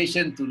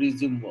motivation to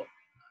resume work.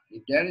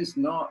 If there is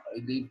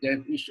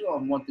issue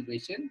of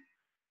motivation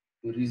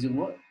to resume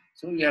work,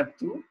 so you have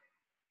to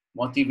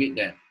motivate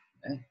them.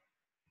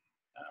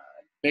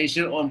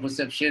 Patient own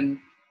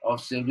perception of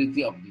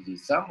severity of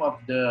disease. Some of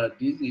the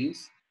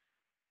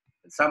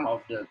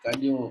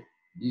cardio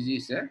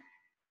disease,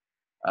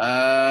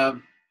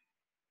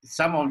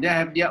 some of them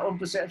have their own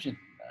perception.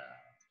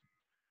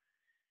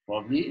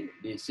 Probably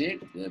they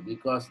said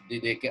because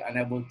they can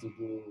unable to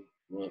do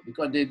work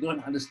because they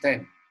don't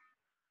understand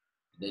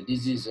the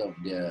disease of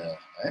the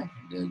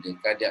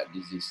cardiac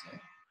disease.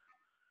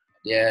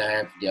 They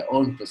have their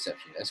own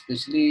perception,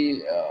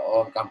 especially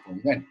orang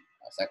kampung kan,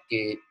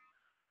 sakit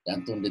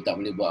jantung dia tak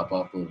boleh buat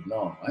apa-apa.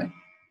 No,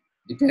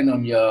 depend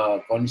on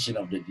your condition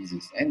of the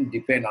disease and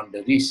depend on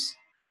the risk.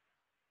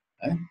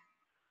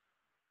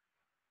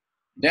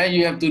 Then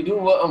you have to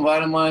do work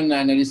environment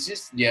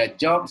analysis, their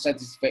job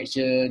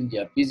satisfaction,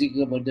 their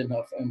physical burden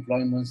of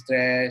employment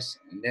stress,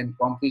 and then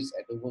conflicts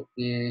at the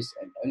workplace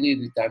and early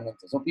retirement.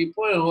 So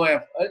people who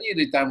have early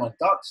retirement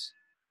thoughts,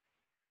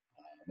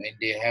 when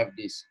they have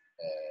this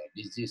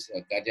disease,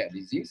 cardiac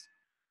disease,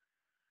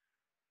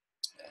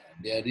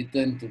 their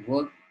return to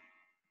work,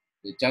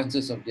 the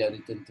chances of their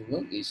return to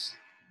work is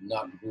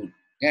not good.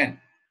 Kan?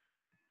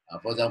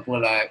 For example,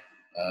 like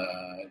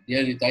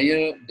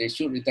they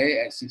should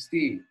retire at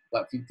 60,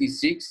 but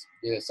 56,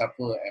 they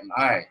suffer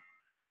MI.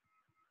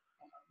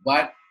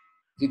 But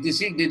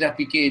 56, dia dah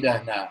fikir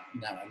dah nak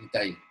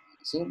retire.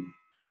 So,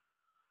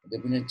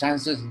 dia punya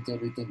chances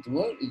untuk return to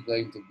work is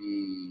going to be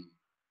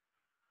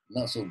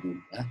not so good.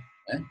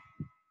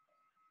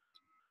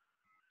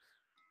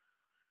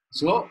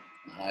 So,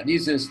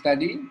 this is a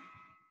study.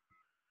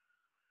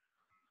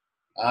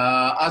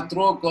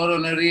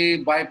 Atherocoronary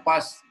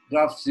bypass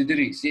graft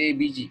surgery,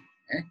 CABG.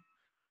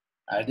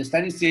 The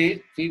study says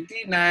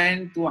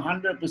 59 to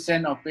 100%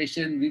 of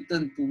patients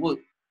return to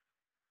work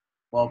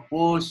for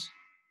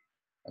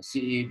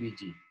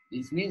post-CABG.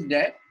 This means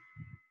that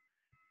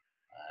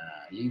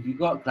if you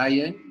got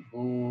client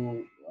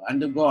who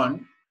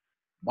undergone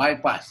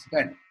bypass,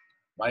 kan?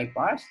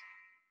 Bypass,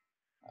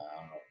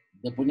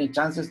 the punya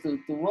chances to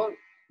work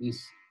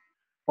is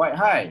quite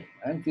high,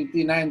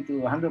 59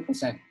 to 100%.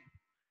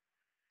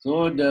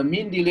 So the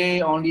mean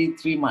delay only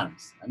 3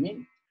 months. I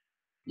mean,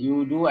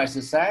 you do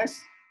exercise.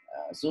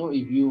 So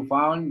if you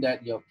found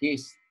that your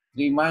case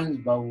 3 months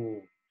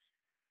baru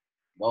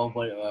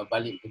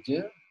balik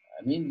kerja,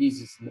 I mean this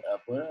is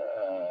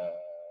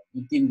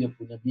within dia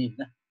punya mean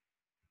lah.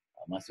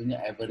 Maksudnya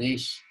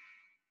average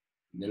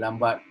dia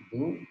lambat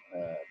itu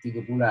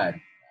 3 bulan.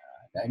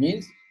 That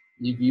means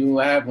if you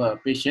have a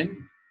patient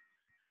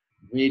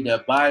with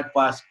a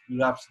bypass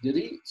graft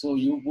surgery, so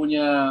you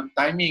punya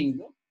timing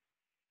tu,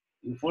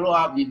 you follow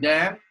up with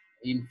them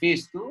in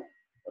phase 2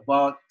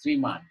 about 3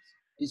 months.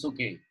 It's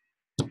okay.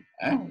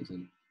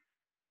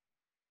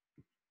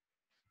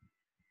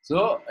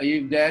 So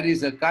if there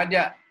is a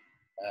cardiac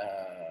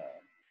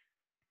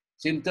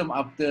symptom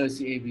after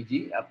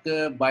CABG,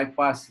 after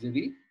bypass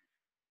surgery,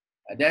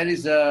 there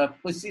is a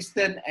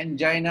persistent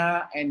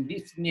angina and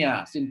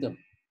dyspnea symptom.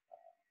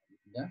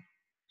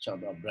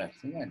 Short of breath.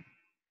 Kan?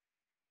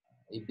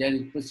 If there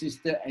is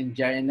persistent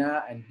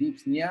angina and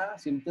dyspnea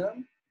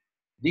symptom,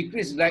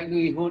 decreased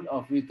likelihood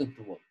of return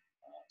to work.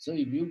 So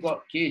if you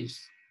got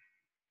case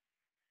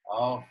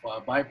of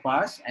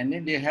bypass and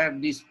then they have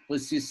this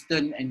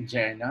persistent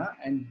angina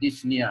and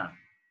dyspnea,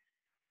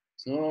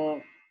 so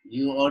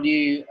you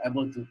already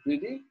able to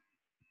predict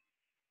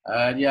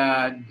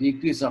their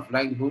decrease of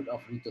likelihood of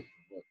return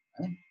to work.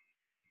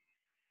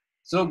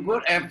 So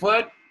good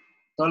effort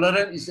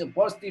tolerance is a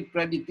positive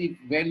predictive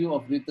value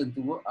of return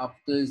to work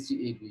after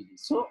CABG.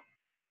 So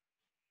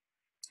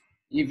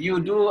if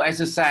you do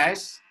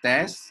exercise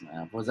test,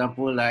 for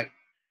example, like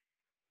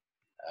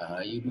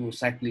you do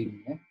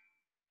cycling,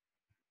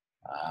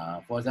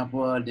 for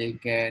example, they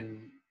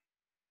can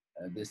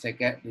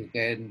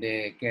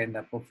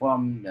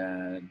perform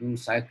do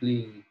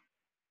cycling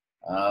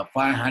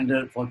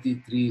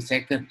 543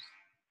 seconds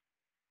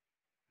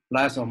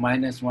plus or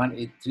minus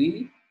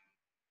 183.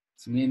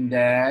 It means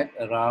that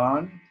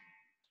around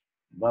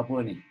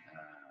berapa ni?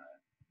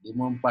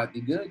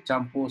 543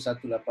 campur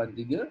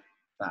 183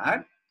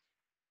 saat.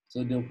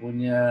 So dia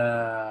punya,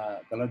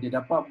 kalau dia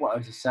dapat buat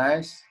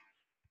exercise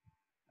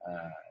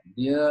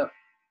dia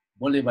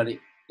boleh balik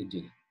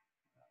kerja.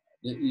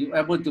 You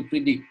able to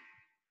predict.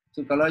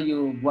 So kalau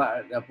you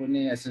buat apa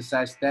ni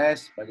exercise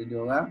test pada dia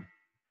orang,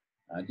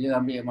 dia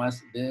ambil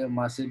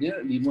masa dia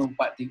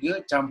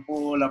 5-4-3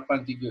 campur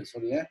 8-3.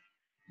 Sorry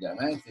sekejap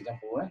saya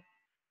campur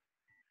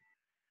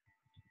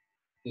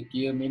kita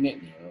kira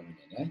minit ni.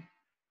 Minit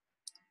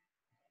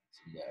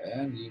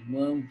sekejap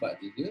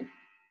 5-4-3.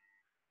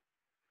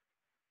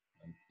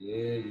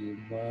 Okey,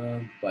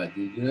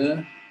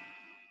 5-4-3.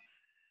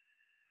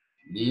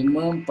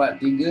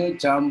 5-4-3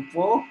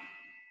 campur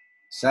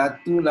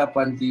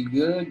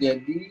 183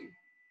 jadi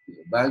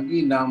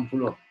bagi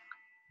 60.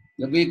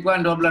 Lebih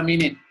kurang 12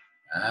 minit.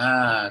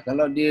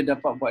 Kalau dia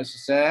dapat buat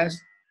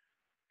exercise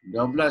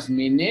 12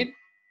 minit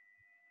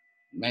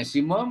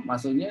maksimum,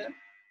 maksudnya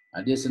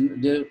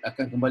dia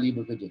akan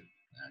kembali bekerja.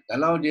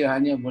 Kalau dia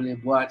hanya boleh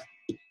buat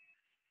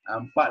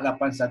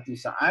 481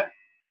 saat,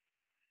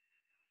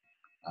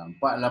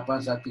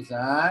 481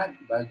 saat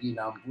bagi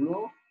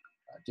 60,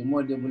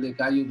 cuma dia boleh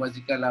kayu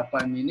basikal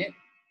 8 minit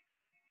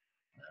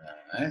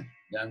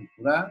dan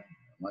kurang,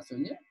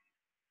 maksudnya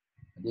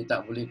dia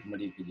tak boleh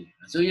kembali kerja.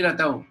 So you dah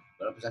tahu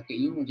kalau pesakit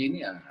you macam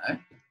ni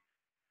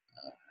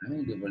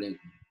dia boleh.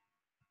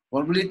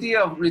 Probability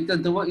of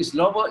return to work is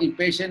lower if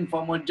patient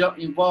from a job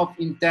involve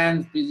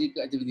intense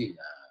physical activity.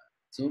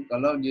 So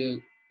kalau dia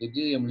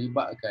kerja yang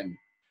melibatkan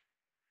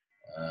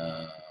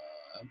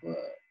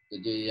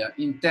kerja yang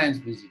intense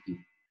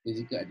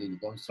physical activity,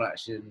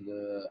 construction ke,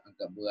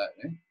 angkat berat,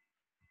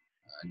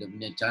 dia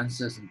punya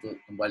chances untuk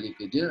kembali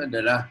kerja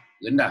adalah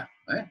rendah.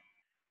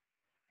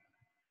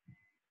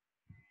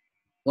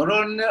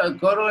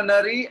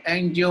 Coronary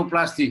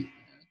angioplasty.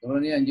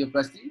 Coronary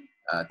angioplasty,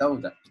 tahu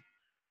tak?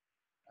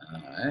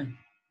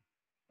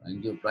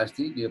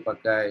 Angioplasty dia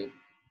pakai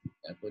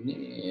apa ni,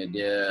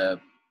 dia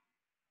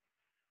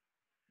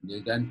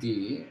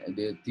ganti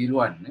dia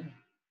tiruan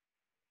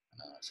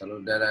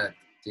salur darah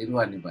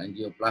tiruan ni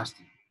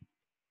angioplasty.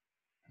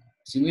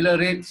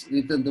 Similar rates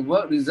return to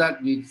work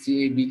result with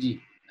CABG.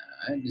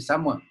 Dia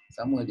sama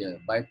dia.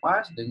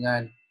 Bypass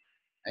dengan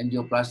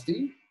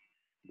angioplasty,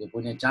 dia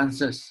punya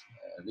chances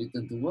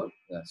return to work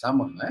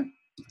sama.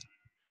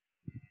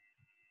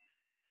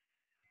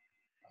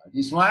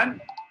 This one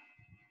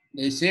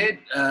they said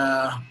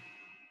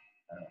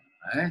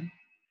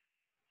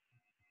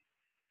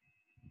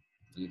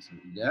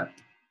sekejap.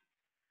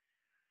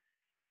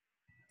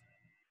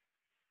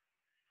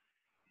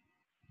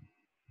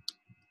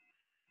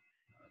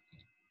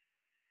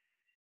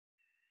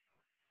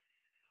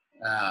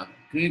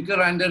 Clinical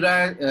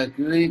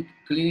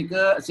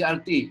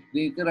CRT,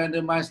 clinical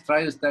randomized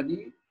trial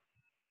study,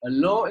 a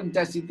low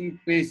intensity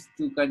phase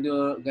to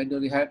cardio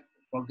rehab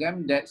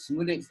program that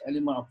simulates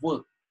element of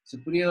work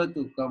superior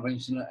to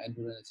conventional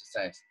endurance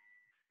exercise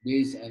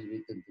based and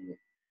return to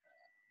work.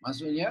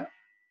 Maksudnya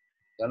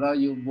kalau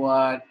you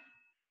buat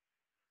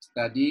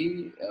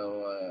study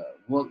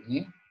work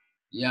ni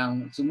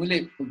yang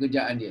simulate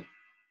pekerjaan dia,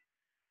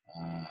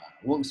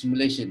 work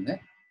simulation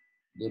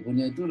dia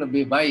punya tu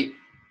lebih baik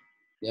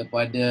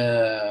daripada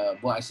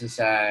buat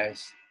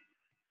exercise,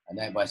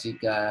 naik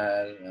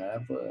basikal,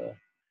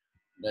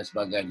 dan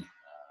sebagainya.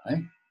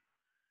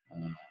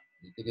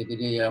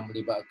 Kerja-kerja yang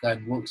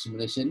melibatkan work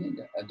simulation ni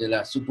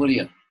adalah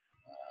superior.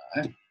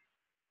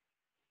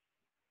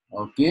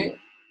 Okay.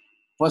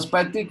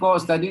 Prospective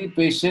cohort study,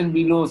 patient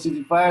below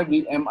 65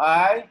 with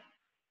MI,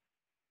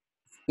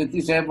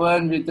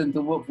 37 return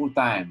to work full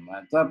time,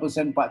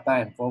 12% part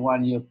time for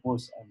 1 year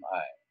post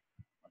MI.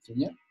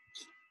 Maksudnya,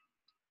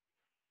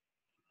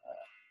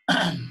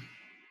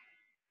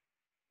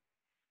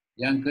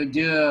 yang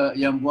kerja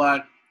yang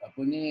buat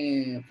apa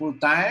ni full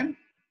time,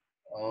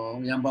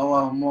 yang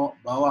bawah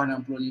 65,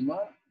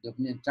 dia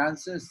punya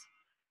chances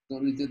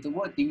untuk return to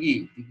work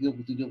tinggi,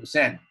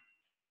 37%.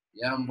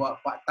 Yang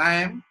buat part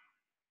time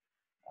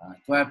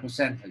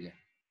 12% saja.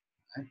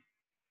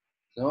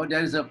 So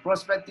there is a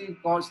prospective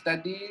cohort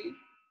study,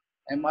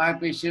 MI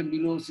patient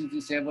below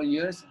 67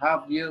 years,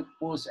 half year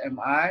post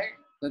MI,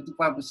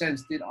 35%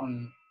 still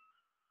on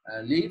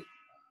leave.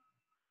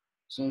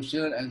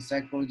 Social and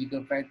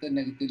psychological factor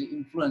negatively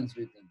influence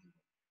return to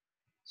work.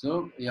 So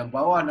yang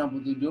bawah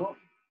 67,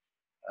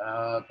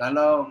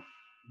 kalau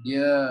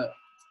dia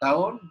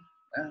setahun,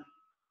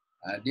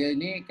 dia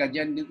ni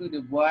kajian dia tu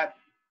dia buat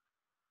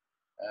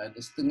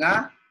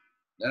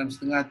dalam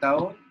setengah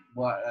tahun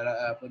buat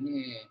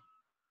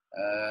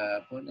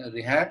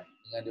rehab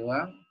dengan dia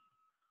orang.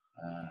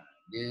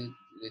 Dia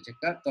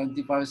cakap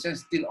 25%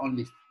 still on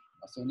leave.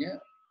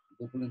 Maksudnya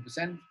 20%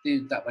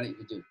 still tak balik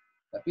kerja.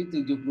 Tapi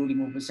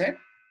 75%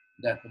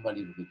 dah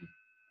kembali bekerja.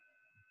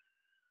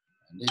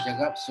 Dia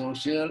cakap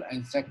social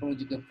and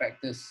psychological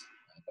factors.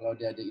 Kalau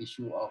dia ada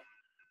issue of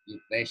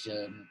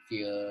depression,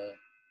 fear,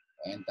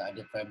 and tak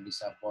ada family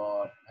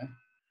support,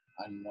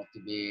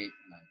 unmotivated,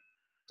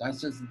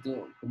 chances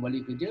untuk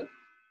kembali kerja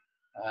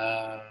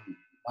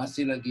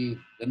masih lagi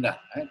rendah,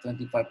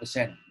 25%,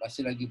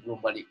 masih lagi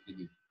belum balik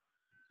kerja.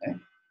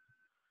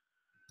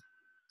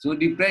 So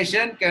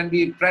depression can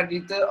be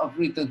predictor of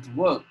return to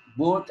work,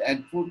 both at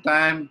full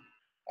time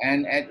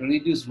and at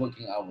reduced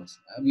working hours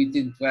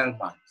within 12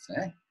 months.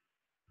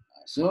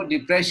 So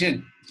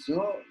depression.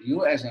 So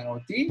you as an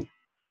OT,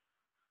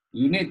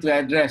 you need to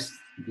address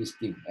this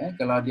thing.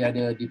 Kalau dia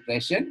ada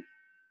depression,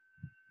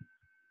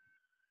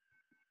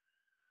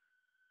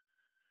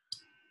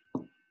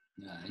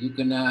 you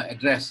kena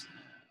address.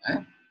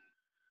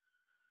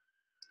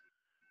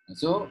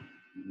 So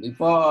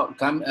before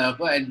come at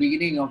the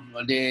beginning of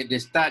they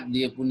start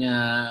dia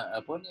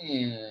punya work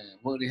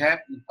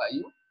rehab tempat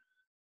you.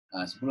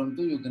 Sebelum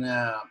tu you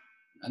kena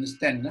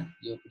understand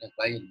you punya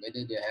client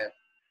whether they have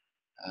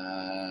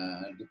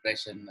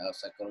depression or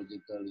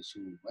psychological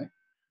issue.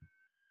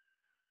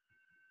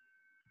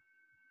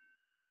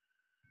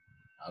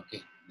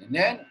 Okay, and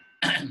then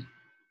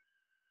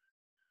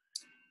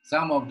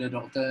some of the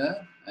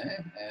doctor,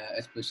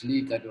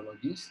 especially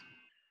cardiologists,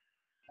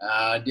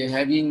 they're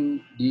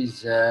having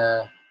this.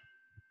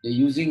 They're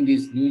using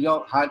this New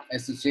York Heart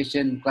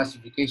Association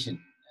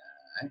classification.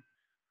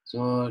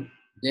 So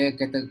they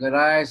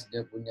categorize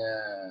their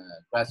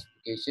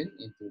classification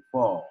into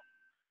 4.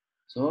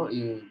 So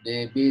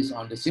they based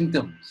on the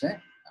symptoms.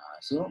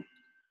 So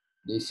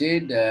they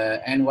say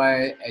the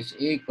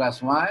NYHA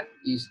class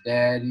 1 is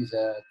there is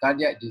a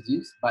cardiac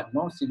disease but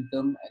no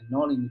symptom and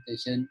no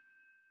limitation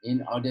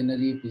in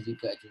ordinary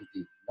physical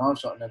activity. No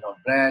shortness of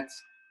breath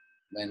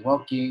when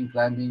walking,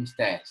 climbing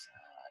stairs.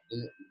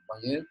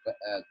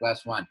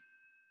 Class 1.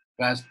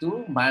 Class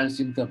 2, mild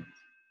symptoms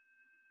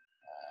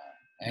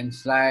and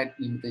slight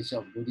limitation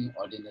of doing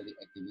ordinary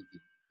activity.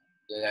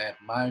 They have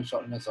mild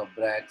shortness of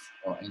breath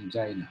or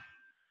angina.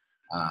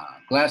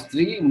 Class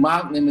 3,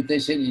 marked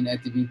limitation in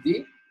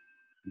activity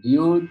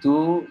due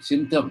to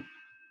symptom,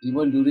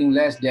 even during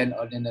less than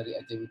ordinary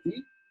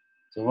activity.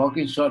 So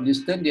walking short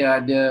distance,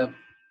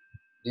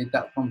 they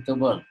tak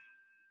comfortable.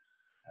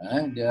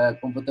 They are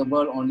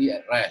comfortable only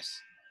at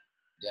rest.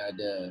 They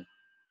are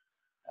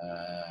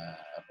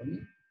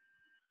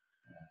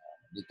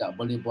dia tak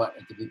boleh buat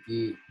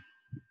aktiviti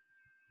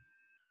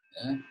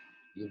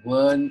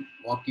even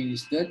walking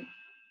distance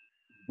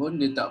pun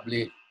dia tak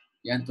boleh.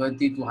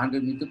 Yang 20 to 100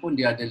 meter pun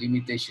dia ada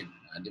limitation.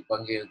 Dia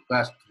panggil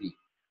class 3.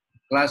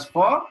 Class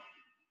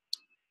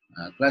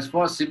 4, class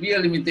 4 severe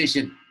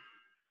limitation.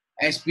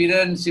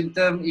 Experience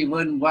symptom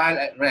even while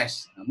at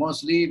rest.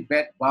 Mostly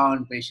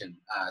bed-bound patient.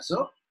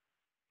 So,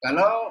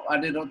 kalau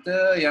ada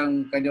doktor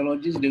yang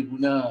cardiologist dia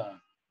guna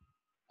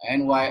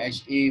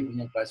NYHA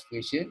punya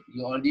classification,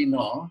 you already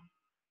know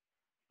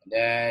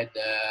that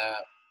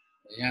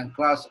yang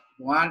class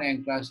 1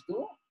 and class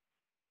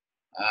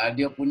 2,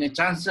 dia punya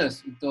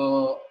chances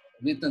untuk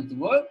return to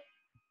work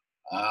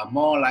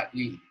more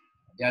likely.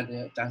 Dia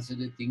ada chances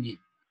dia tinggi.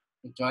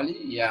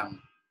 Kecuali yang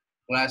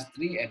class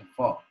 3 and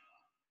 4.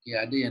 Okay,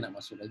 ada yang nak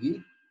masuk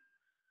lagi.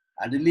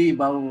 Adli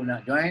baru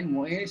nak join,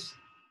 Muiz.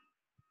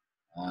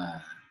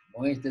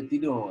 Muiz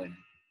tertidur.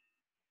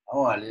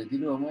 Awal dia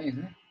tidur Muiz.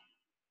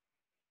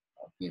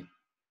 Okay.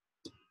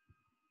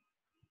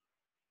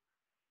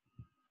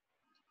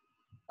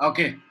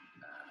 Okay.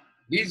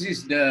 This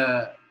is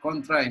the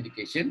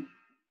contraindication.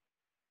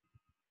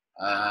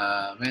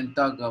 When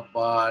talk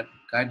about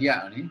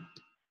cardiac ni.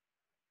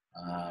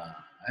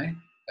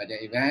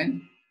 Cardiac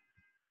event.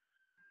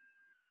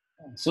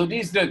 So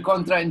this is the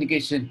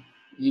contraindication.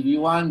 If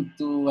you want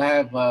to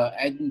have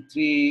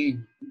entry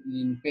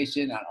in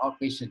patient and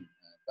outpatient,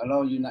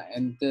 kalau you nak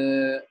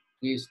enter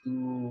phase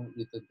 2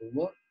 return to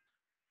work,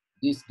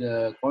 this is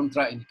the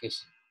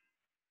contraindication.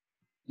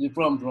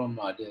 From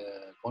the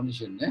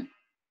condition,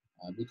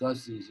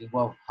 because it's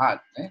involved heart.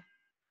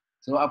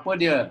 So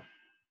apa dia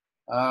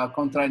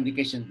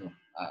contraindication tu?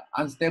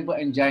 Unstable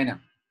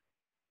angina.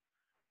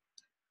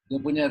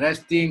 Dia punya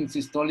resting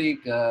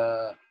systolic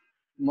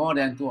more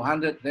than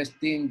 200,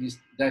 resting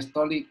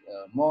diastolic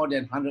more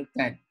than 110.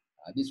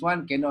 This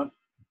one cannot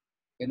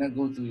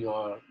go to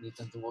your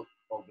return to work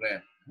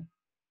program.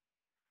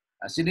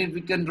 A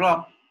significant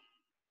drop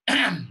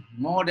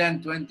more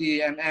than 20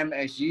 mm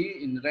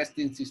Hg in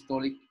resting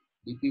systolic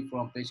BP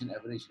from patient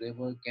average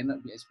level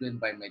cannot be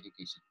explained by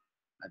medication.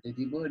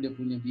 Tiba-tiba dia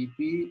punya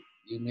BP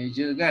you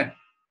measure kan,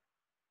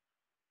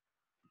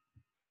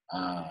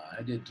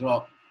 ada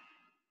drop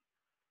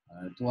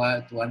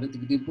 200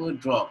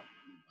 tiba-tiba drop.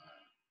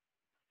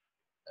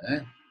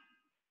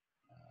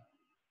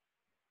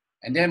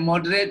 And then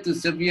moderate to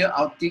severe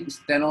aortic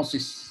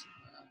stenosis.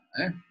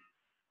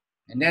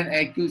 And then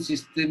acute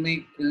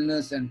systemic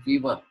illness and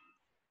fever.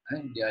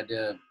 Dia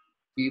ada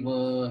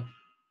fever,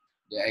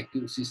 dia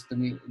acute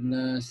systemic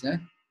illness.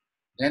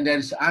 Then there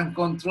is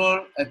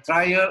uncontrolled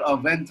atrial or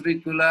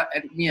ventricular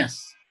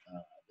arrhythmias.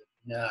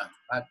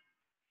 Heart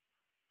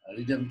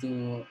rhythm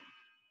tu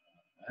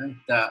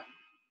tak.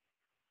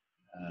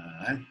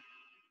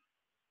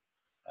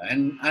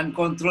 And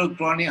uncontrolled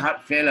chronic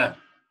heart failure.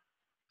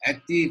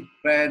 Active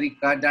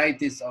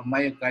pericarditis or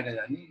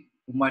myocarditis. Ini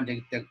kuman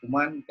dia kata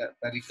kuman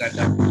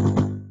pericarditis.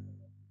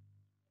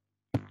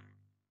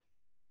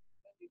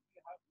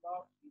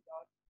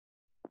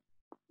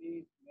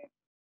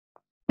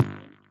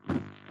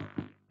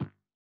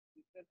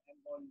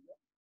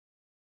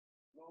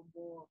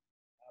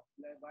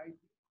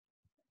 Thrombophlebitis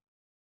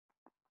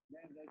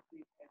Then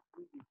resting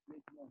active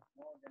displacement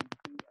more than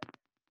 2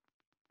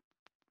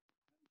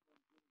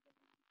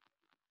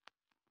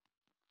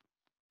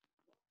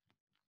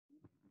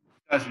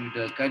 discuss with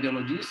the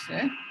cardiologist,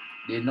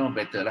 they know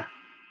better lah.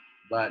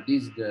 But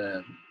this is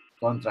the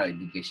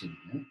contraindication.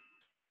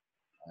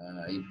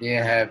 If they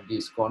have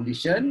this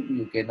condition,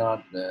 you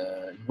cannot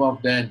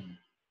involve them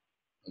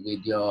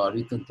with your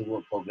return to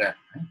work program.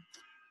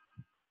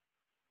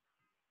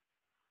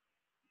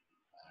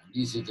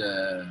 This is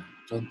the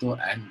contour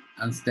and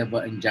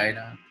unstable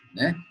angina.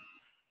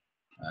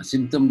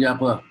 Symptom dia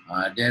apa?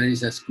 There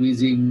is a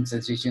squeezing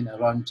sensation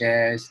around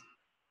chest,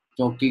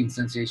 choking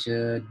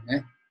sensation,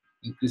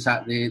 increased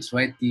heart rate,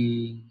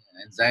 sweating,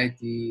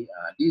 anxiety.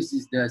 This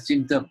is the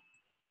symptom.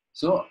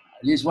 So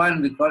this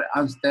one we call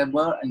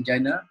unstable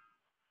angina.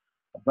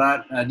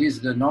 But this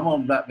is the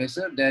normal blood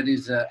vessel. There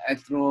is a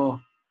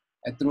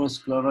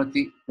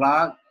atherosclerotic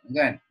plaque.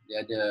 Kan?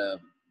 Dia ada.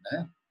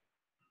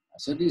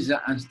 So this is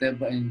an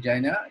unstable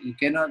angina. You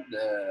cannot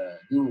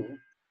do.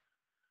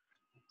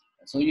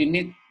 So you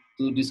need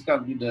to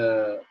discuss with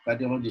the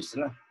cardiologist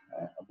lah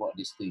about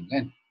this thing.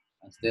 Kan?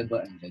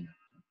 Unstable angina.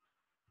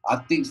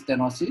 Aortic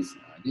stenosis.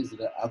 This is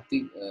the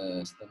aortic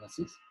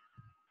stenosis.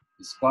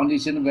 It's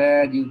condition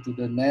where due to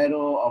the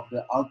narrow of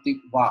the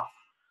aortic valve,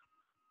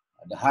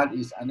 the heart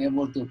is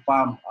unable to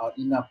pump out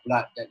enough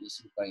blood that is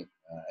required,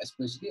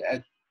 especially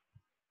at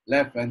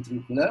left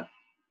ventricular.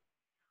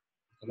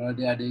 Kalau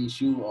dia ada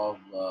issue of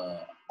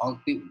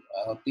aortic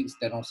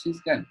stenosis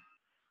kan,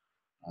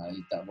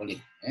 tak boleh.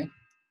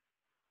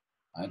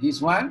 This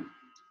one,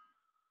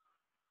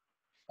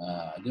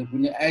 dia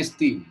punya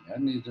ST,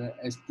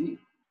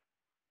 ST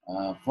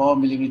 4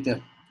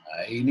 mm.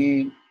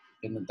 Ini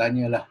kena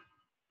tanyalah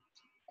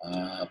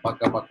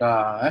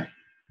pakar-pakar.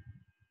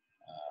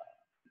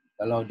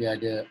 Kalau dia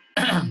ada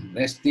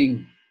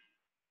resting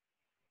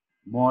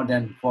more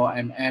than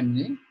 4 mm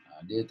ni,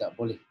 dia tak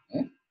boleh.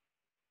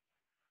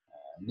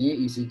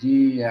 Ni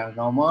ECG yang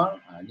normal,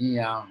 ni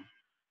yang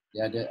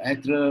dia ada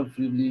atrial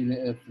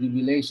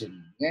fibrillation.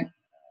 Okay?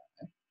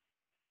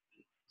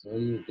 So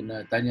you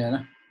kena tanya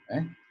lah.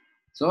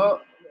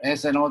 So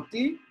as an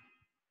OT,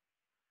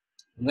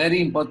 very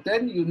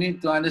important, you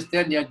need to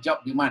understand your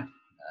job demand.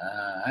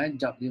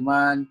 Job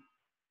demand,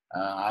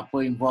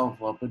 apa involve,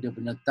 apa dia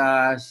punya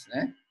task,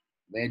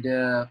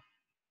 whether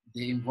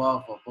they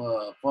involve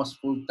apa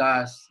forceful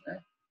task,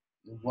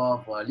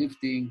 involve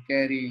lifting,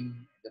 carrying,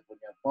 dia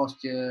punya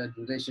posture,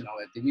 duration of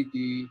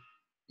activity,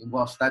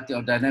 involve static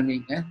or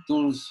dynamic,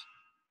 tools,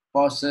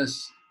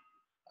 forces,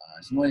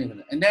 semuanya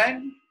kena. And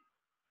then,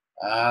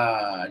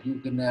 you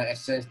kena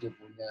assess dia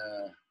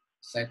punya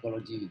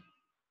psychology,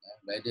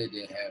 whether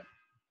they have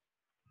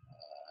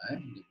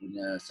dia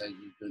punya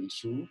psychological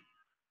issue,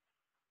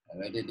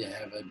 whether they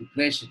have a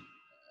depression.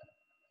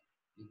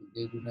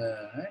 Dia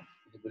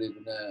boleh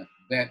guna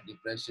bad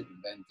depression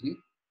inventory.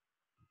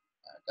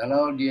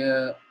 Kalau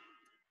dia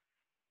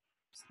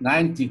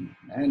 19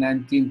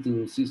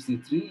 to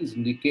 63 is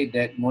indicate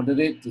that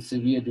moderate to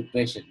severe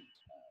depression.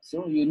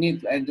 So you need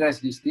to address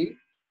this thing.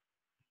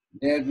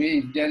 If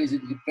there is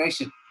a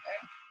depression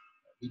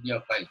in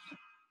your life,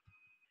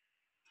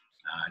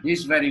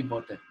 this is very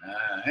important.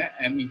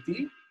 MET,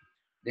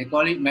 they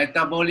call it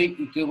metabolic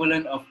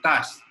equivalent of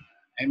task.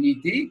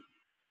 MET.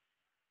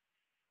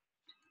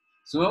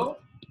 So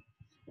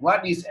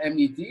what is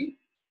MET?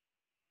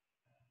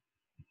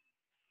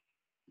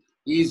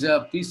 Is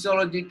a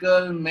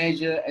physiological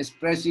measure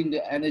expressing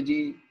the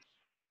energy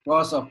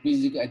cost of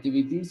physical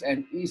activities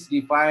and is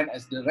defined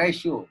as the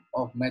ratio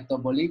of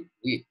metabolic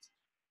rate.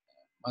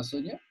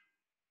 Maksudnya,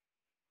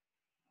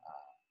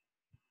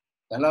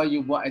 kalau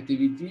you buat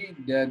aktiviti,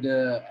 dia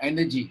ada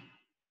energy,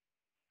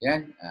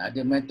 kan?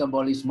 Ada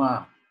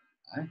metabolisme,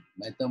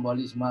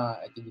 metabolisme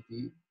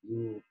aktiviti.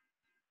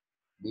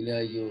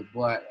 Bila you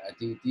buat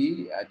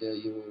aktiviti, ada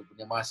you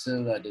punya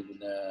muscle, ada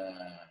guna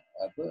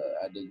apa?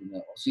 Ada guna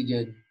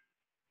oksigen,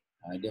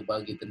 dia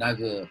bagi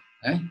tenaga,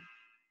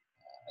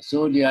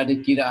 So dia ada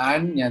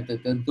kiraan yang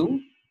tertentu.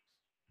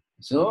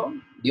 So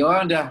dia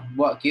orang dah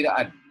buat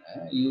kiraan.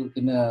 You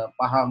kena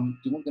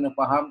faham, cuma kena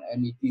faham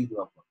MET itu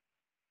apa.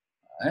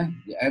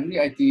 Every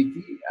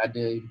activity ada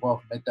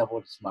involve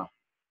metabolisme.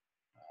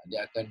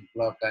 Dia akan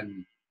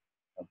keluarkan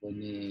apa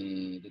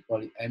ni, they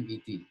call it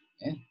MET.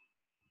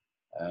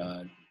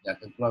 Dia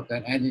akan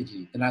keluarkan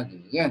energy, tenaga,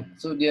 kan?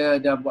 So dia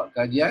dah buat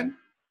kajian.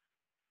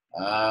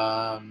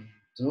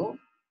 So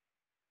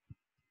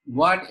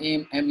 1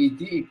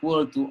 MET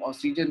equal to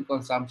oxygen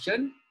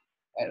consumption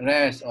at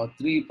rest or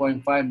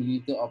 3.5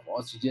 ml of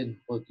oxygen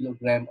per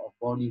kilogram of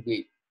body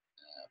weight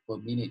per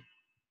minute.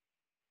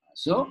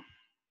 So,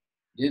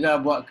 dia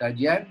dah buat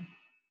kajian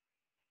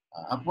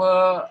apa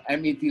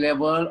MET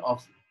level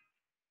of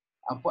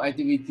apa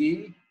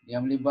aktiviti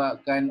yang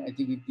melibatkan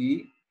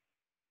aktiviti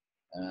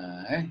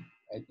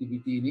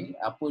aktiviti ni,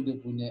 apa dia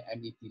punya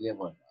MET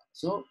level.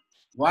 So,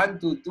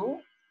 1 to 2,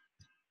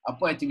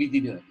 apa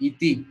aktiviti dia?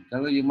 Eating.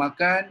 Kalau you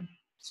makan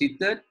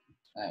seated,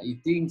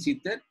 eating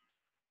seated,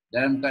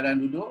 dalam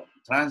keadaan duduk,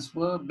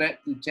 transfer back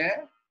to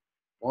chair,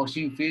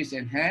 washing face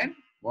and hand,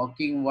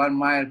 walking 1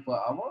 mile per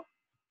hour.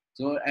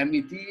 So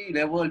MET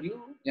level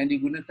you yang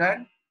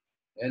digunakan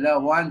ialah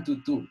 1 to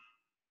 2.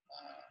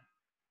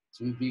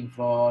 Sweeping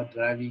floor,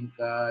 driving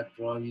car,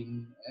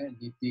 drawing,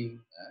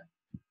 knitting.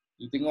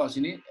 You tengok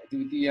sini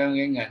aktiviti yang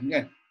ringan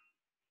kan?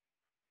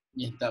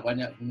 Yang tak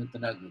banyak guna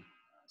tenaga.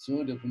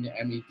 So dia punya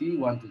MET 1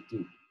 to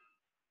 2.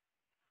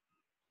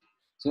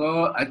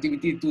 So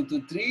activity 2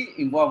 to 3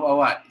 involve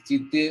what?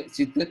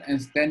 Seated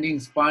and standing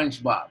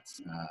sponge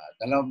baths.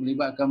 Kalau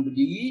melibatkan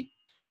berdiri,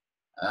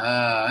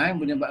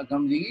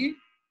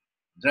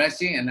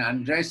 dressing and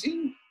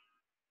undressing,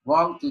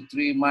 walk to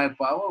 3 mile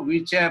per hour,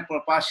 wheelchair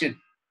propulsion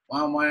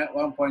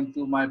 1.2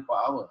 mile per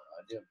hour.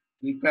 Dia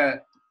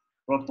prepare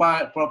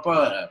proper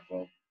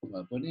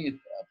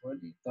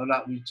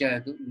tolak wheelchair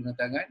tu guna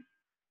tangan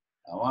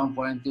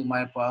 1.2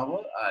 mile per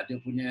hour.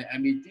 Dia punya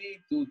MET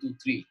 2 to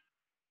 3.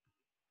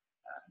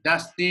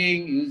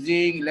 Dusting,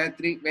 using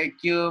electric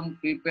vacuum,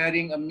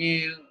 preparing a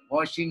meal,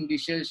 washing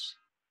dishes.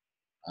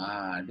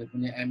 Dia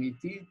punya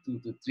MET 2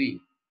 to 3.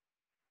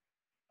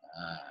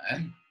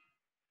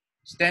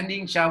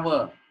 Standing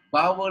shower,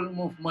 bowel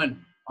movement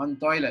on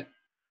toilet.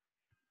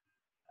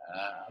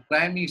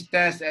 Climbing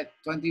stairs at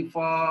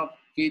 24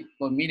 feet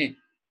per minute.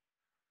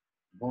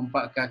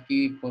 24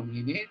 kaki per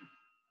minit.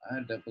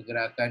 Ada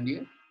pergerakan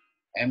dia.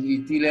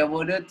 MET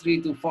level dia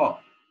 3 to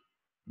 4.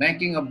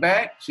 Making a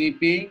bed,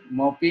 sweeping,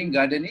 mopping,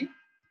 gardening.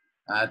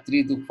 3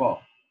 to 4.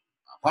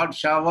 Hot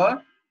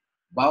shower,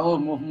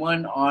 bowel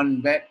movement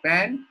on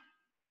bedpan,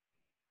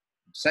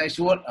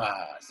 sexual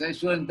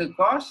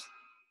intercourse,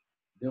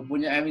 dia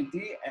punya MET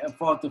 4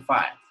 to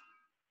 5.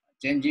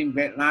 Changing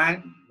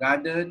bedline,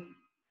 garden,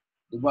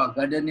 dia buat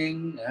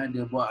gardening,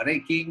 dia buat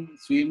raking,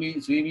 swimming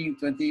 20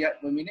 yard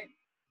per minute.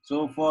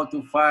 So 4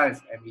 to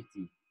 5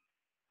 MET.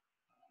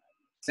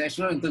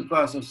 Sexual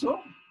intercourse also,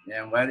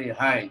 yang very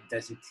high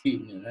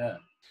intensity.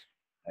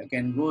 I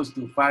can goes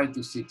to 5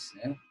 to 6.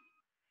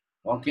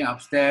 Walking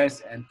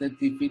upstairs and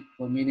 30 feet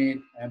per minute,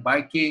 and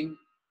biking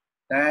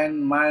 10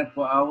 mile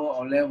per hour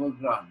on level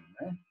ground.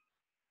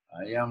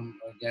 Yang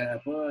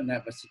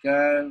naik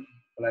basikal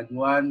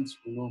kelajuan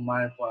 10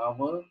 mile per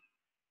hour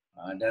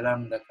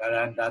dalam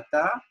keadaan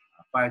data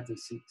 5 to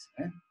 6.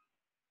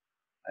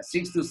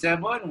 6 to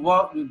 7,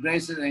 walk with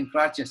braces and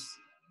crutches.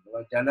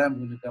 Kalau jalan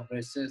menggunakan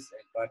braces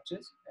and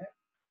crutches,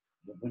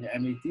 dia punya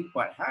MET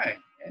quite high,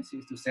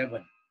 6 to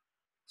 7.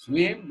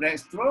 Swim,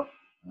 breaststroke.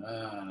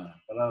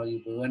 Kalau you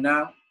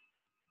berenang,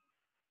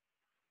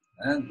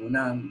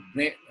 guna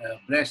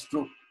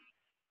breaststroke.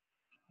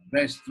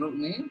 Breaststroke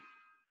ni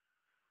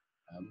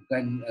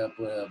bukan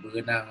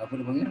berenang apa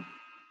dia panggil?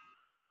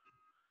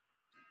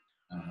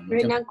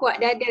 Berenang kuat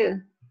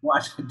dada.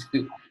 Kuat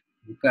dada.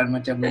 Bukan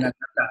macam berenang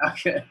katak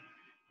kan.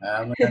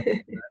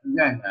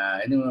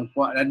 Ini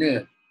kuat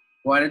dada.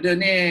 Kuat dada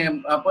ni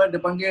apa dia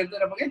panggil tu,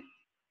 dia panggil?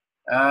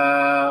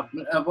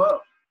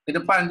 Apa ke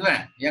depan tu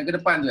Yang ke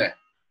depan tu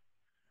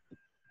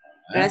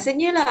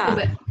Rasanya lah.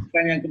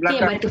 Bukan yang ke belakang.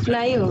 Yang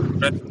butterfly tu.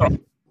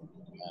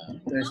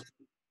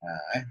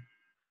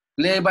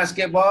 Play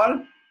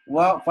basketball,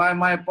 walk 5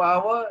 mile per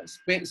hour,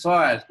 spade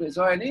soil. Spade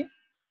soil ni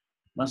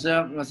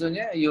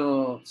maksudnya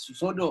you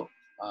sodok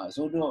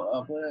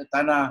apa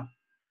tanah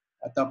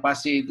atau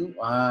pasir itu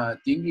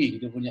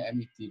tinggi dia punya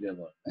MET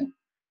level.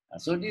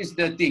 So this is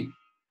the thing.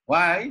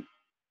 Why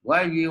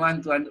we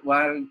want to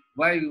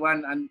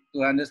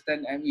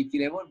understand MET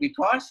level?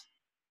 Because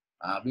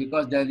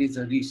there is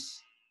a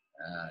risk.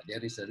 There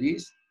is a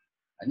risk.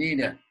 Ni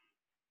dia.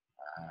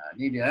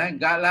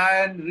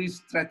 Guideline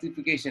risk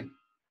stratification.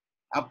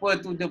 Apa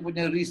tu dia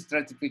punya risk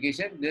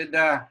stratification? Dia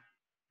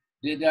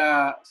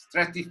dah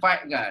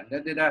stratified kan,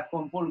 dia dah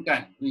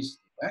kumpulkan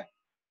risk.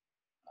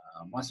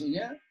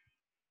 Maksudnya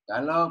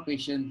kalau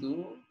patient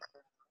tu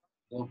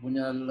dia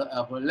punya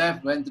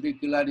left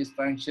ventricular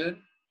dysfunction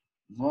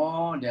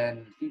more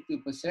than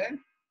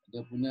 50%,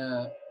 dia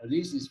punya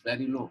risk is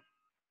very low.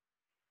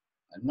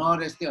 No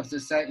resting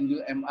exercise in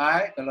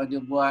UMI, kalau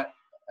dia buat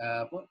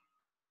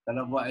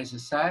kalau buat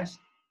exercise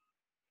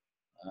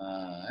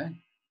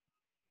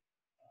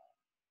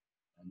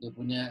dia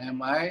punya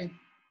MI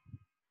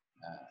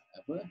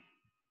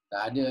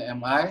tak ada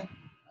MI,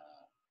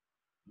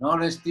 no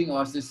resting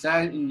or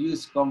exercise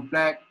induce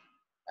complex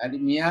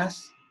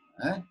arrhythmias,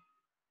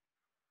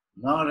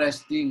 no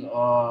resting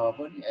or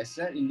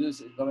exercise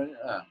induce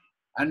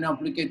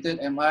unapplicated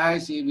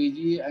MI,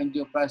 CVG,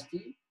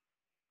 angioplasty,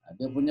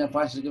 dia punya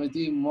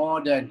functionality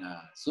more than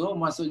so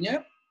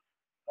maksudnya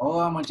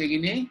orang macam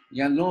gini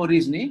yang low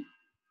risk ni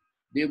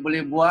dia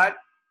boleh buat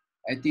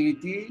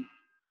aktiviti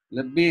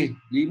lebih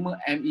 5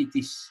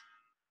 METs.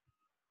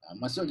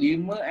 Masuk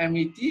 5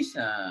 METs,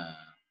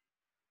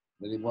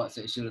 boleh buat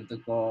sexual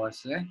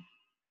intercourse,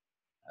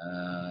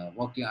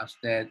 walking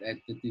upstairs at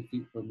 30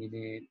 feet per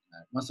minute.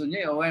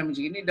 Maksudnya orang yang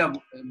macam ini dah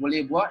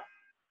boleh buat,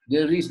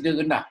 dia risk dia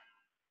rendah.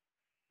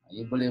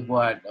 Dia boleh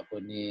buat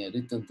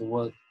return to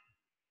work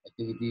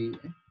activity.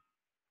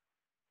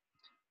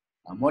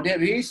 Moderate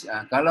risk,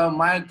 kalau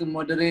mild to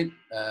moderate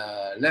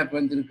left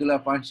ventricular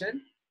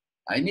function,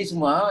 Ini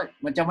semua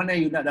macam mana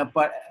you nak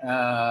dapat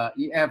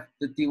EF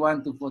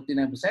 31 to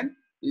 49%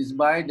 is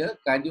by the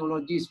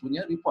cardiologist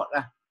punya report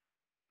lah.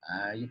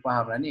 You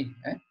faham lah ni.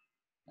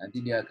 Nanti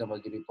dia akan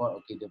bagi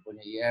report, okay, dia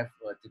punya EF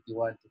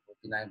 31 to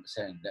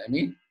 49%. That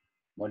mean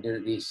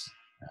moderate risk.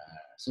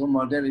 So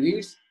moderate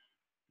risk,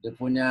 dia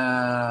punya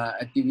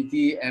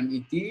activity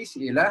METs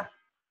ialah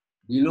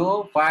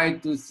below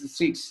 5 to 6.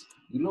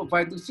 Below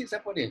 5 to 6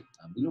 apa dia?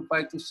 Below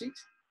 5 to 6.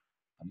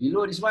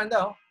 Below this one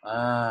tau.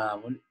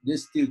 Dia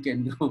still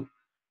can do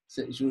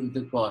sexual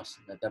intercourse.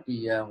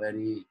 Tapi yang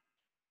very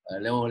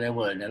low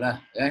level ni lah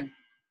kan.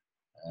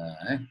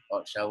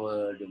 Hot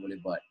shower dia boleh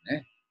buat.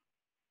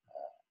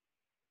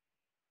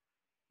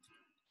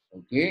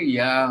 Okay,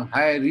 yang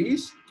high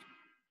risk.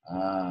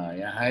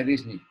 Yang high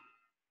risk ni.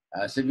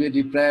 Severe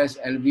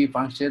depressed LV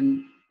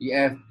function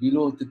EF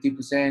below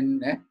 30%,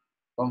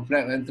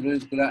 complex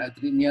ventricular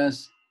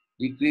arrhythmias,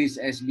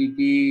 decreased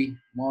SBP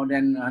more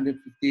than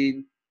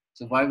 115,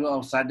 survival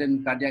of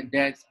sudden cardiac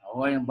death.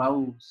 Orang yang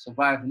baru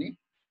survive ni,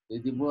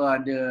 tiba-tiba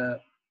ada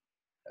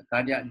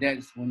cardiac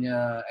death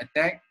punya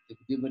attack,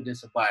 tiba-tiba dia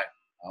survive.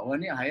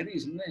 Orang ni high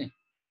risk sebenarnya.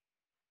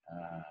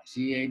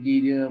 CAD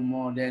dia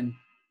more than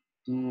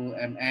 2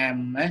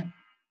 mm,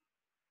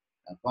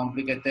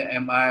 complicated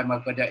MI,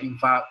 maka ada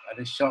infarct,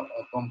 ada shock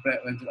or complex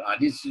ventricular.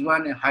 This is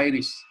one high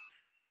risk.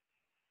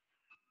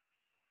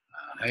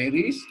 High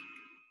risk.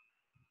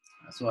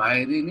 So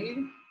high risk ni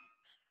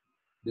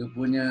dia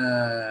punya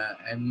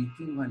MET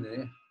mana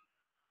ya?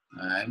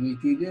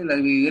 MET dia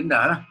lagi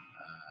rendah lah.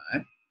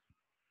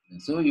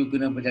 So you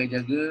kena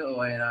berjaga-jaga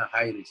orang yang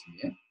high risk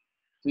ni.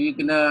 So you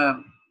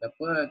kena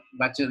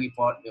baca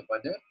report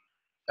daripada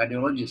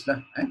cardiologist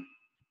lah.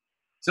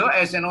 So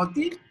as an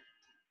OT,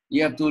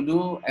 you have to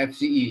do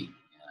FCE.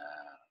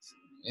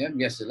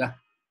 Biasalah.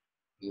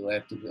 You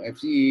have to do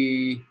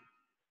FCE.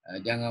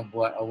 Jangan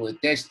buat over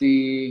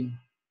testing.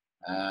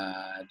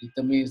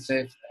 Determine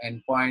safe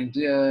endpoint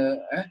dia.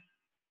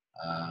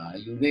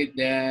 You rate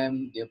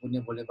them. Dia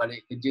punya boleh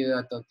balik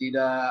kerja atau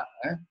tidak.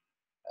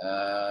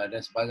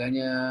 Dan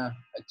sebagainya.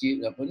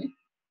 Achieve apa ni.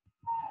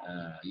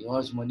 You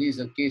all semua ni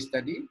is a case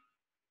study.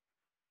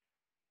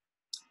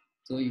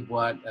 So you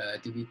buat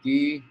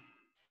activity,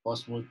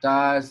 possible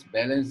task,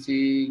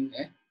 balancing.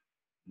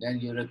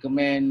 Then you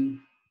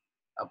recommend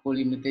apa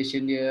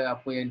limitation dia,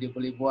 apa yang dia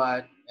boleh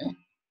buat.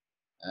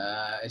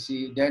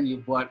 Then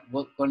you buat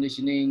work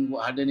conditioning,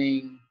 work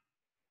hardening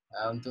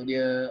untuk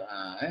dia.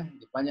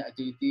 Dia banyak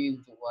aktiviti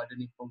untuk work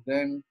hardening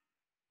program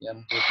yang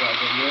boleh buat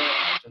dia.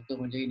 Contoh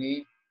macam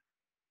ini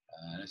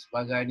dan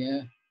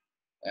sebagainya.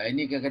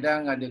 Ini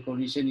kadang-kadang ada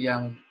condition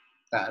yang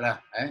taklah.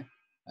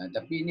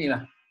 Tapi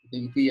inilah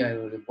aktiviti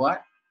yang boleh buat.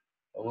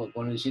 Work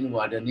conditioning,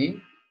 work hardening.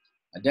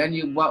 Then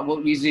you buat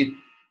work visit.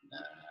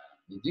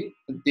 Jadi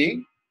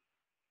penting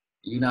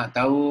you nak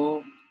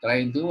tahu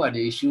klien tu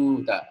ada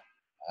isu tak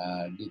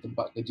di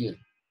tempat kerja.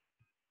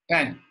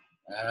 Kan?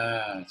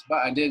 Sebab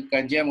ada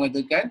kajian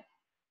mengatakan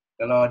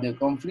kalau ada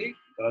konflik,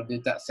 kalau dia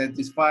tak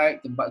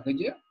satisfied tempat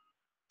kerja,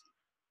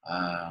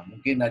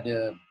 mungkin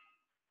ada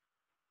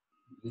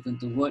return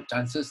to work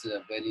chances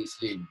are very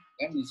slim.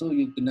 Kan? So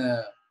you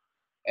kena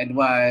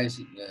advise,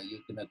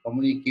 you kena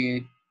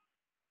communicate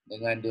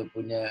dengan dia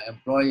punya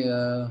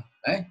employer,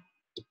 dan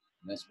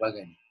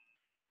sebagainya.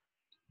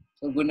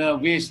 So guna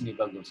waste ni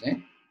bagus.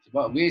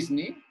 Sebab waste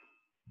ni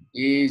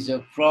is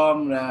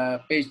from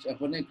page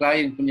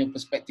client punya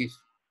perspektif.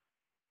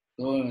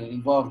 So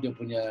involve dia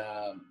punya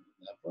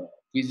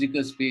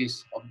physical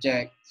space,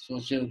 object,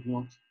 social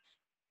group,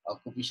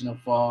 occupational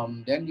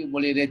form, then you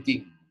boleh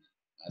rating.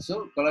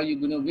 So kalau you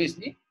guna waste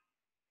ni,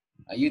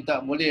 you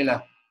tak boleh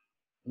lah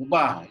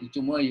ubah.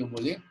 Cuma you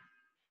boleh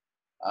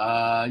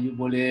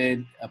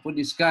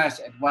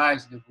discuss,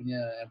 advise dia punya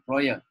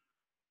employer.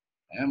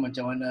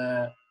 Macam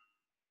mana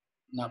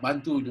nak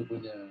bantu dia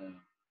punya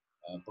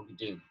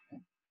pekerja.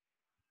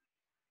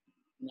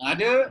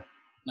 Ada,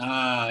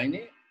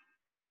 ini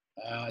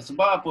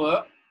sebab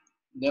apa?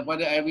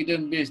 Daripada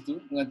evidence base tu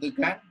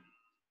mengatakan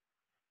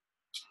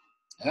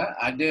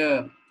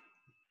ada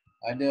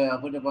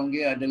apa dia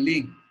panggil, ada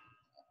link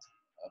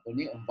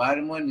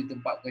environment di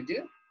tempat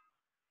kerja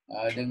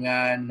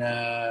dengan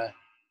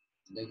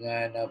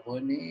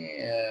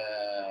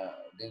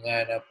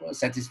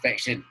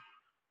satisfaction.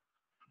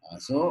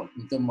 So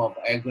in term of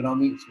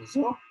ergonomic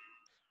also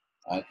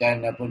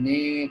akan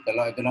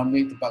kalau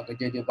ergonomic tempat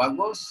kerja dia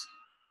bagus,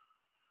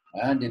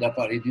 dia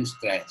dapat reduce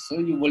stress.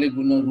 So you boleh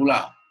guna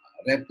RULA,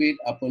 rapid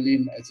upper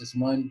limb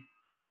assessment,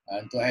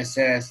 untuk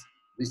assess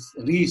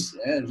risk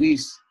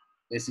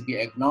dari segi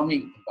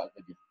ergonomik tempat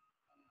kerja.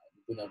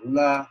 Guna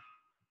RULA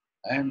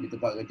di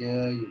tempat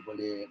kerja, you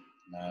boleh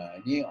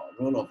ini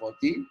role of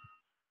OT.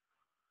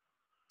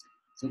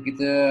 So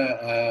kita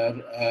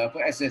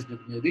assess dia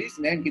punya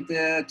risk, dan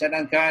kita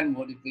cadangkan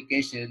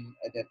modification,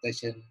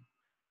 adaptation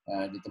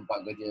di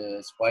tempat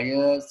kerja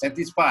supaya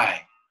satisfy,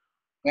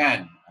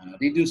 kan,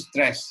 reduce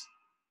stress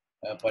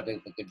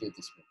pada pekerja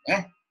tersebut.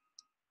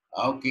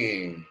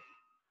 Okay.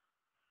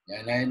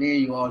 Yang lain ni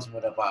you all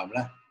semua dah faham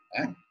lah.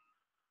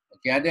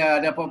 Okay,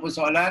 ada apa-apa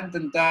soalan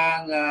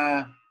tentang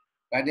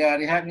Kadia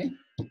Rehat ni?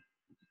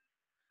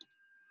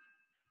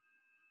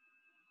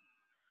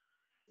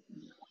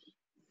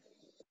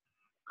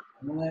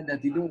 Semua dah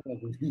tidur ke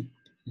aku ni?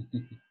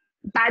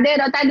 Tak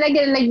ada doktor, ada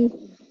lagi.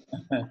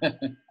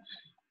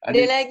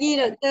 Ada lagi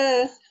doktor.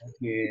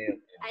 Okey.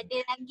 Ada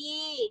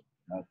lagi.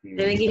 Okey.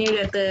 Ada lagi ni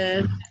doktor.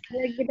 Ada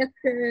lagi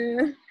doktor.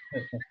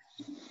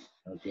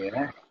 Okey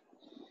lah.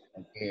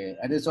 Okey.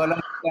 Ada soalan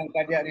tentang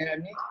kardiak rehat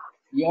ni?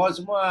 You all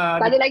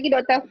semua Tak ada lagi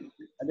doktor.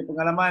 ada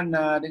pengalaman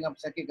dengan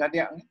pesakit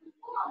kardiak ni?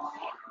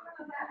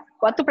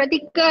 Waktu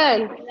praktikal.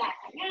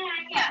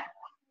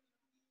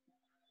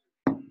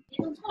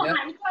 Ya.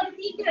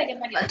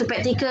 Waktu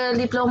praktikal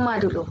diploma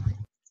dulu.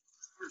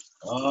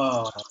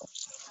 Oh.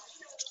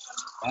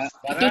 Farah,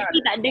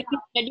 Kita tak ada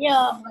kita dia.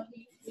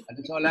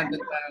 ada soalan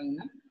tentang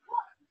ni?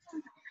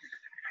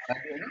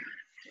 Kardiak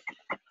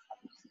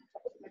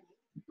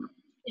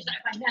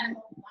ni?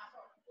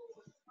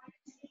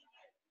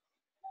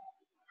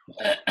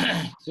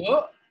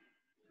 So,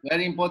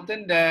 very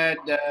important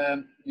that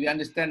we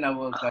understand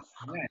our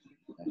customer,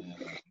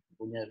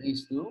 punya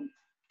risk tu.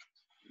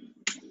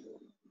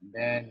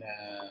 Then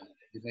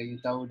jika you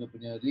tahu dia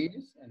punya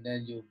risk, and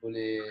then you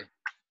boleh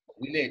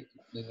relate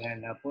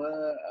dengan apa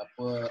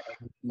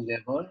activity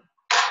level,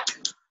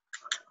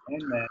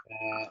 and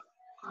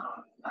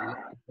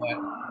buat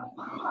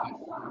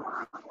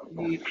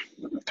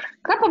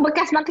Kenapa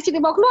bekas mak kecil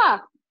dia bawa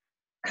keluar?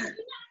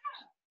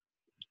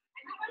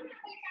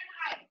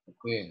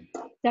 okay.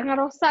 Jangan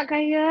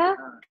rosakkan ya.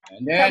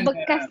 And Sebab then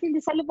bekas ni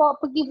dia selalu bawa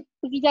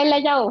pergi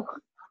jalan jauh.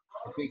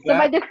 okay,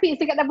 Sebab class. dia fix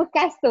dekat dalam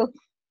bekas tu.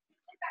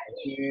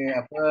 Okay,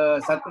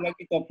 apa satu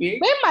lagi topik?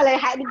 Memanglah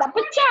hat dia tak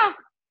pecah.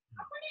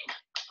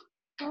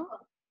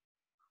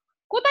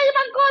 Kau tanya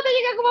mak kau, tanya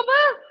kat aku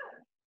apa?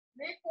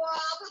 Neko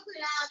apa tu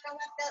lah kau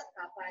kata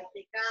apa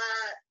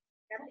cakap.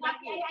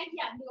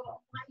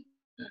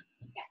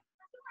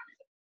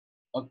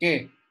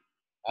 Okay,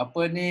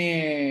 apa ni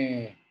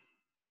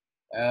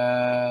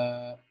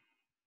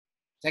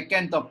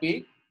second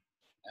topic.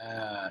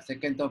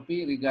 Second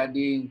topic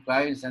regarding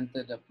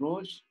client-centered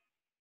approach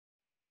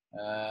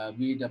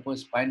with apa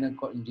spinal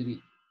cord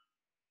injury.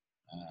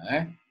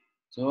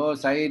 So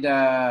saya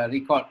dah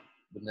record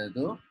benda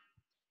tu.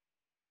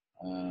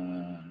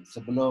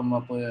 Sebelum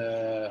apa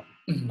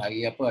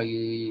hari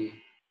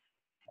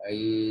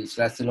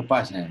Selasa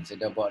lepas ni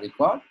saya dah buat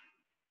record.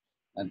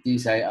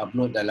 Nanti saya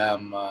upload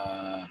dalam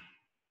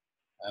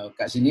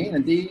kat sini,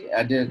 nanti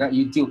ada kat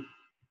YouTube.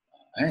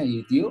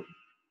 YouTube.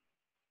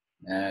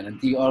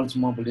 Nanti all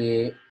semua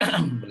boleh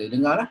boleh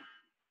dengar lah.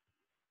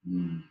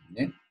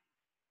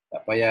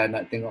 Tak payah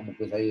nak tengok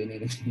muka saya ni.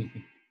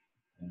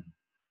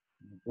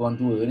 Orang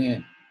tua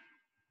ni.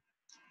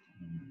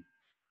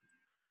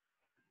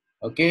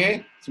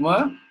 Okey,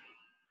 semua?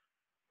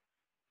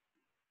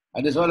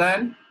 Ada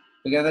soalan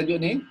pegang tajuk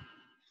ni?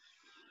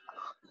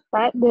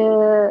 Tak ada.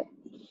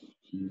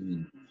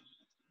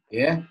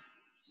 Yeah.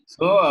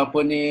 So,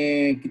 apa ni,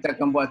 kita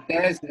akan buat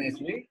test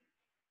next week.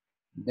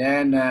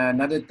 Then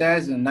another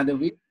test another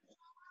week.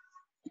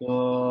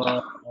 So,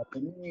 apa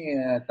ni,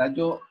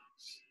 tajuk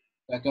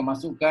kita akan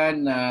masukkan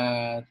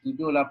 7,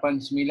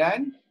 8,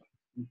 9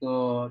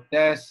 untuk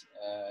test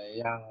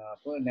yang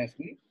apa next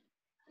week.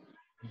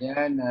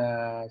 Dan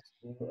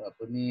 10,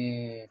 apa ni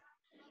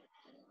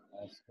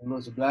 10,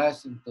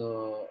 11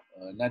 untuk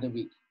another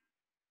week.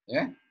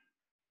 Ya.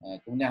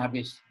 Kemudian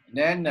habis.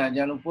 Then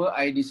jangan lupa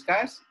I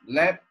discuss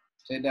lab.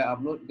 Saya dah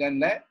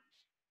uploadkan lab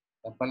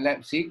sampai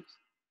lab 6.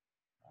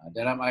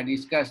 Dalam I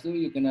discuss tu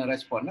you kena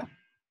respon lah.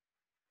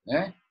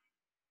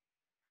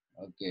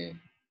 Okay.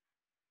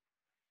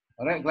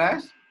 Alright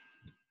class.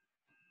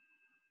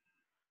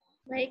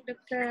 Baik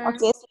doktor.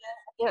 Okey,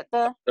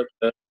 doktor.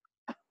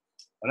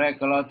 Alright,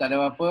 kalau tak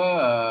ada apa-apa,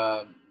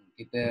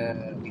 kita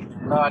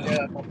kalau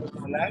ada apa-apa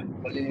soalan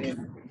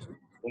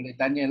boleh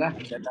tanyalah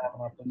dalam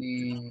apa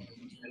ni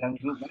dalam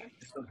grup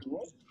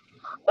semua.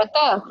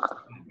 Doktor.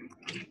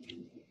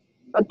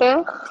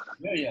 Doktor.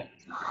 Ya.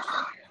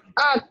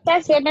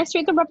 Test yang next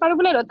week tu berapa hari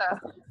boleh doktor?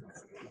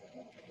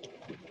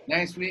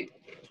 Next week.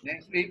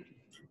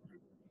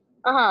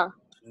 Aha.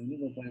 Ini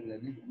berapa hari bulan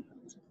ni?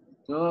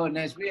 So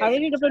next week. Hari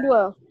ni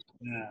 22.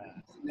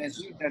 Next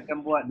week kita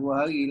akan buat 2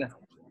 hari lah.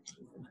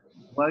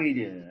 2 hari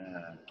je.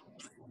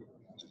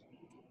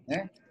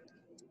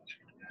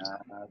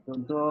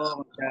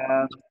 Contoh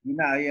macam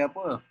Gina hari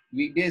apa?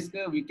 Weekdays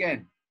ke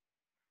weekend?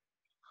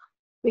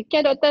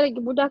 Weekend doktor lagi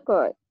mudah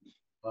kot.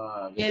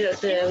 Ya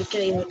doktor, okey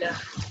lagi mudah.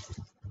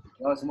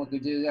 Kau semua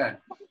kerja kan?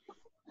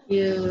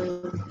 Ya.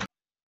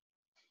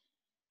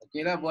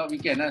 Okey lah buat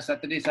weekend lah,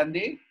 Saturday,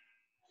 Sunday.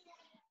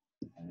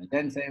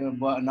 Then saya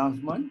buat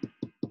announcement.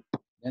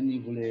 Then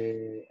you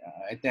boleh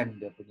attempt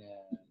dia punya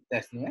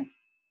test ni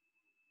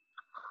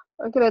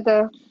Okey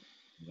doktor.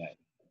 Right.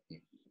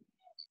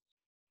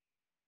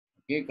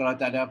 Okay, kalau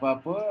tak ada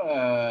apa-apa,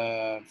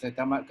 saya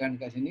tamatkan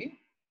kat sini.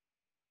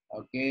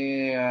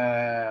 Okay,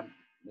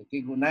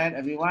 good night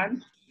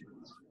everyone.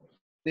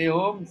 Stay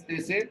home, stay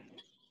safe.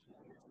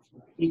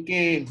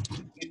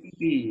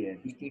 PKP.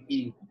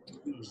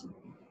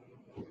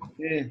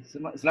 Okay,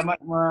 selamat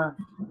semua.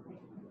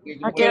 Okay,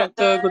 jumpa. Okay,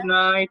 doktor. Good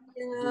night.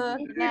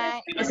 Good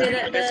night. Terima kasih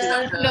doktor.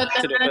 Terima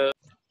kasih, doktor.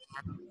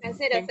 Terima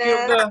kasih Thank doktor. you,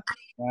 doktor.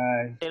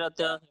 Bye. Okay,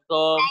 doktor.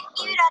 Assalamualaikum.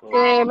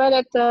 Okay, bye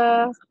doktor.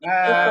 Bye.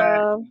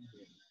 Assalamualaikum.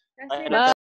 Terima kasih Bye, Bye.